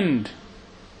evil friend.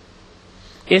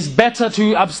 It's better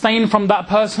to abstain from that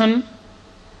person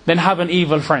than have an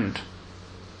evil friend.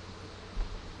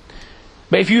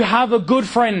 But if you have a good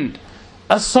friend,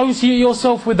 associate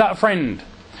yourself with that friend.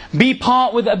 Be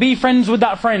friends with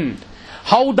that friend.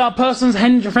 Hold that person's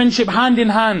friendship hand in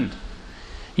hand.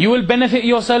 You will benefit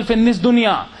yourself in this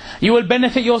dunya. You will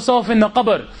benefit yourself in the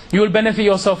qabr. You will benefit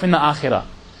yourself in the akhirah.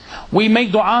 We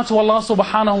make dua to Allah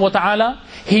subhanahu wa ta'ala.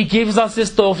 He gives us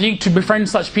this tawfiq to befriend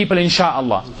such people,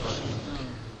 insha'Allah.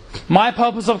 My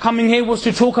purpose of coming here was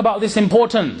to talk about this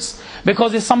importance,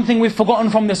 because it's something we've forgotten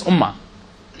from this ummah.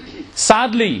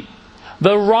 Sadly,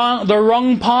 the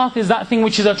wrong path is that thing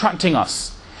which is attracting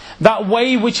us. That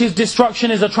way which is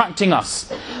destruction is attracting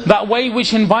us. That way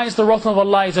which invites the wrath of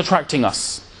Allah is attracting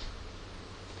us.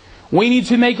 We need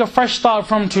to make a fresh start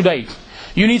from today.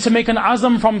 You need to make an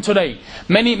azam from today.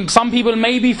 Some people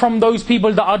may be from those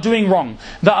people that are doing wrong,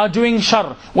 that are doing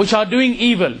shar, which are doing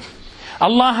evil.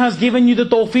 Allah has given you the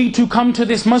tawfiq to come to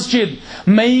this masjid.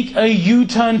 Make a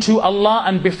U-turn to Allah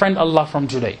and befriend Allah from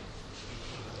today.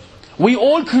 We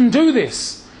all can do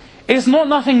this. It's not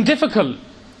nothing difficult.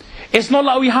 It's not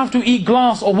like we have to eat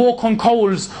glass or walk on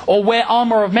coals or wear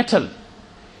armor of metal.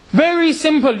 Very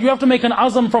simple. You have to make an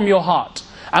azam from your heart.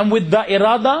 And with that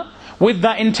irada, with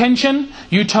that intention,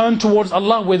 you turn towards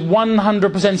Allah with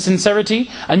 100% sincerity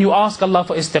and you ask Allah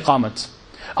for istiqamat.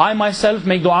 I myself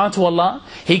make dua to Allah.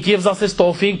 He gives us this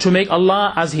tawfiq to make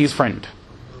Allah as His friend.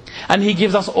 And He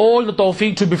gives us all the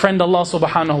tawfiq to befriend Allah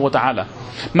subhanahu wa ta'ala.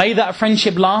 May that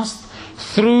friendship last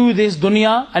through this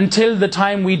dunya until the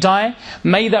time we die.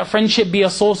 May that friendship be a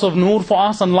source of nur for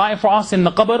us and light for us in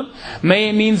the qabr.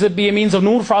 May it be a means of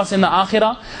nur for us in the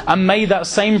akhirah. And may that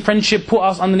same friendship put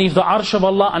us underneath the arsh of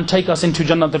Allah and take us into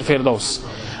Jannat al-Firdaus.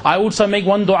 I also make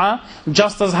one dua,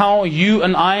 just as how you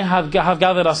and I have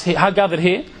gathered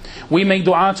here. We make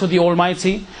dua to the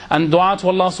Almighty and dua to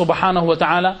Allah subhanahu wa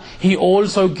ta'ala. He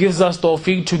also gives us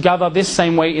tawfiq to gather this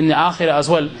same way in the akhirah as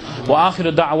well. Wa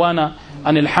akhiru da'wana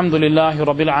أن الحمد لله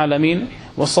رب العالمين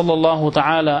وصلى الله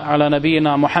تعالى على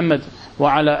نبينا محمد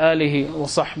وعلى آله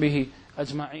وصحبه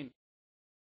أجمعين.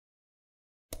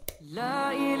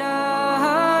 لا إله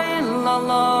إلا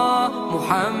الله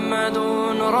محمد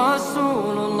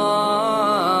رسول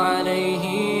الله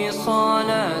عليه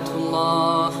صلاة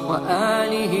الله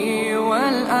وآله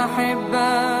والأحبة.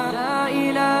 لا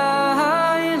إله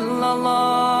إلا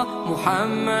الله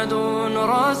محمد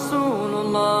رسول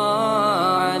الله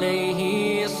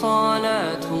عليه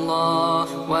صلاة الله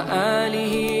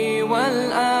وآله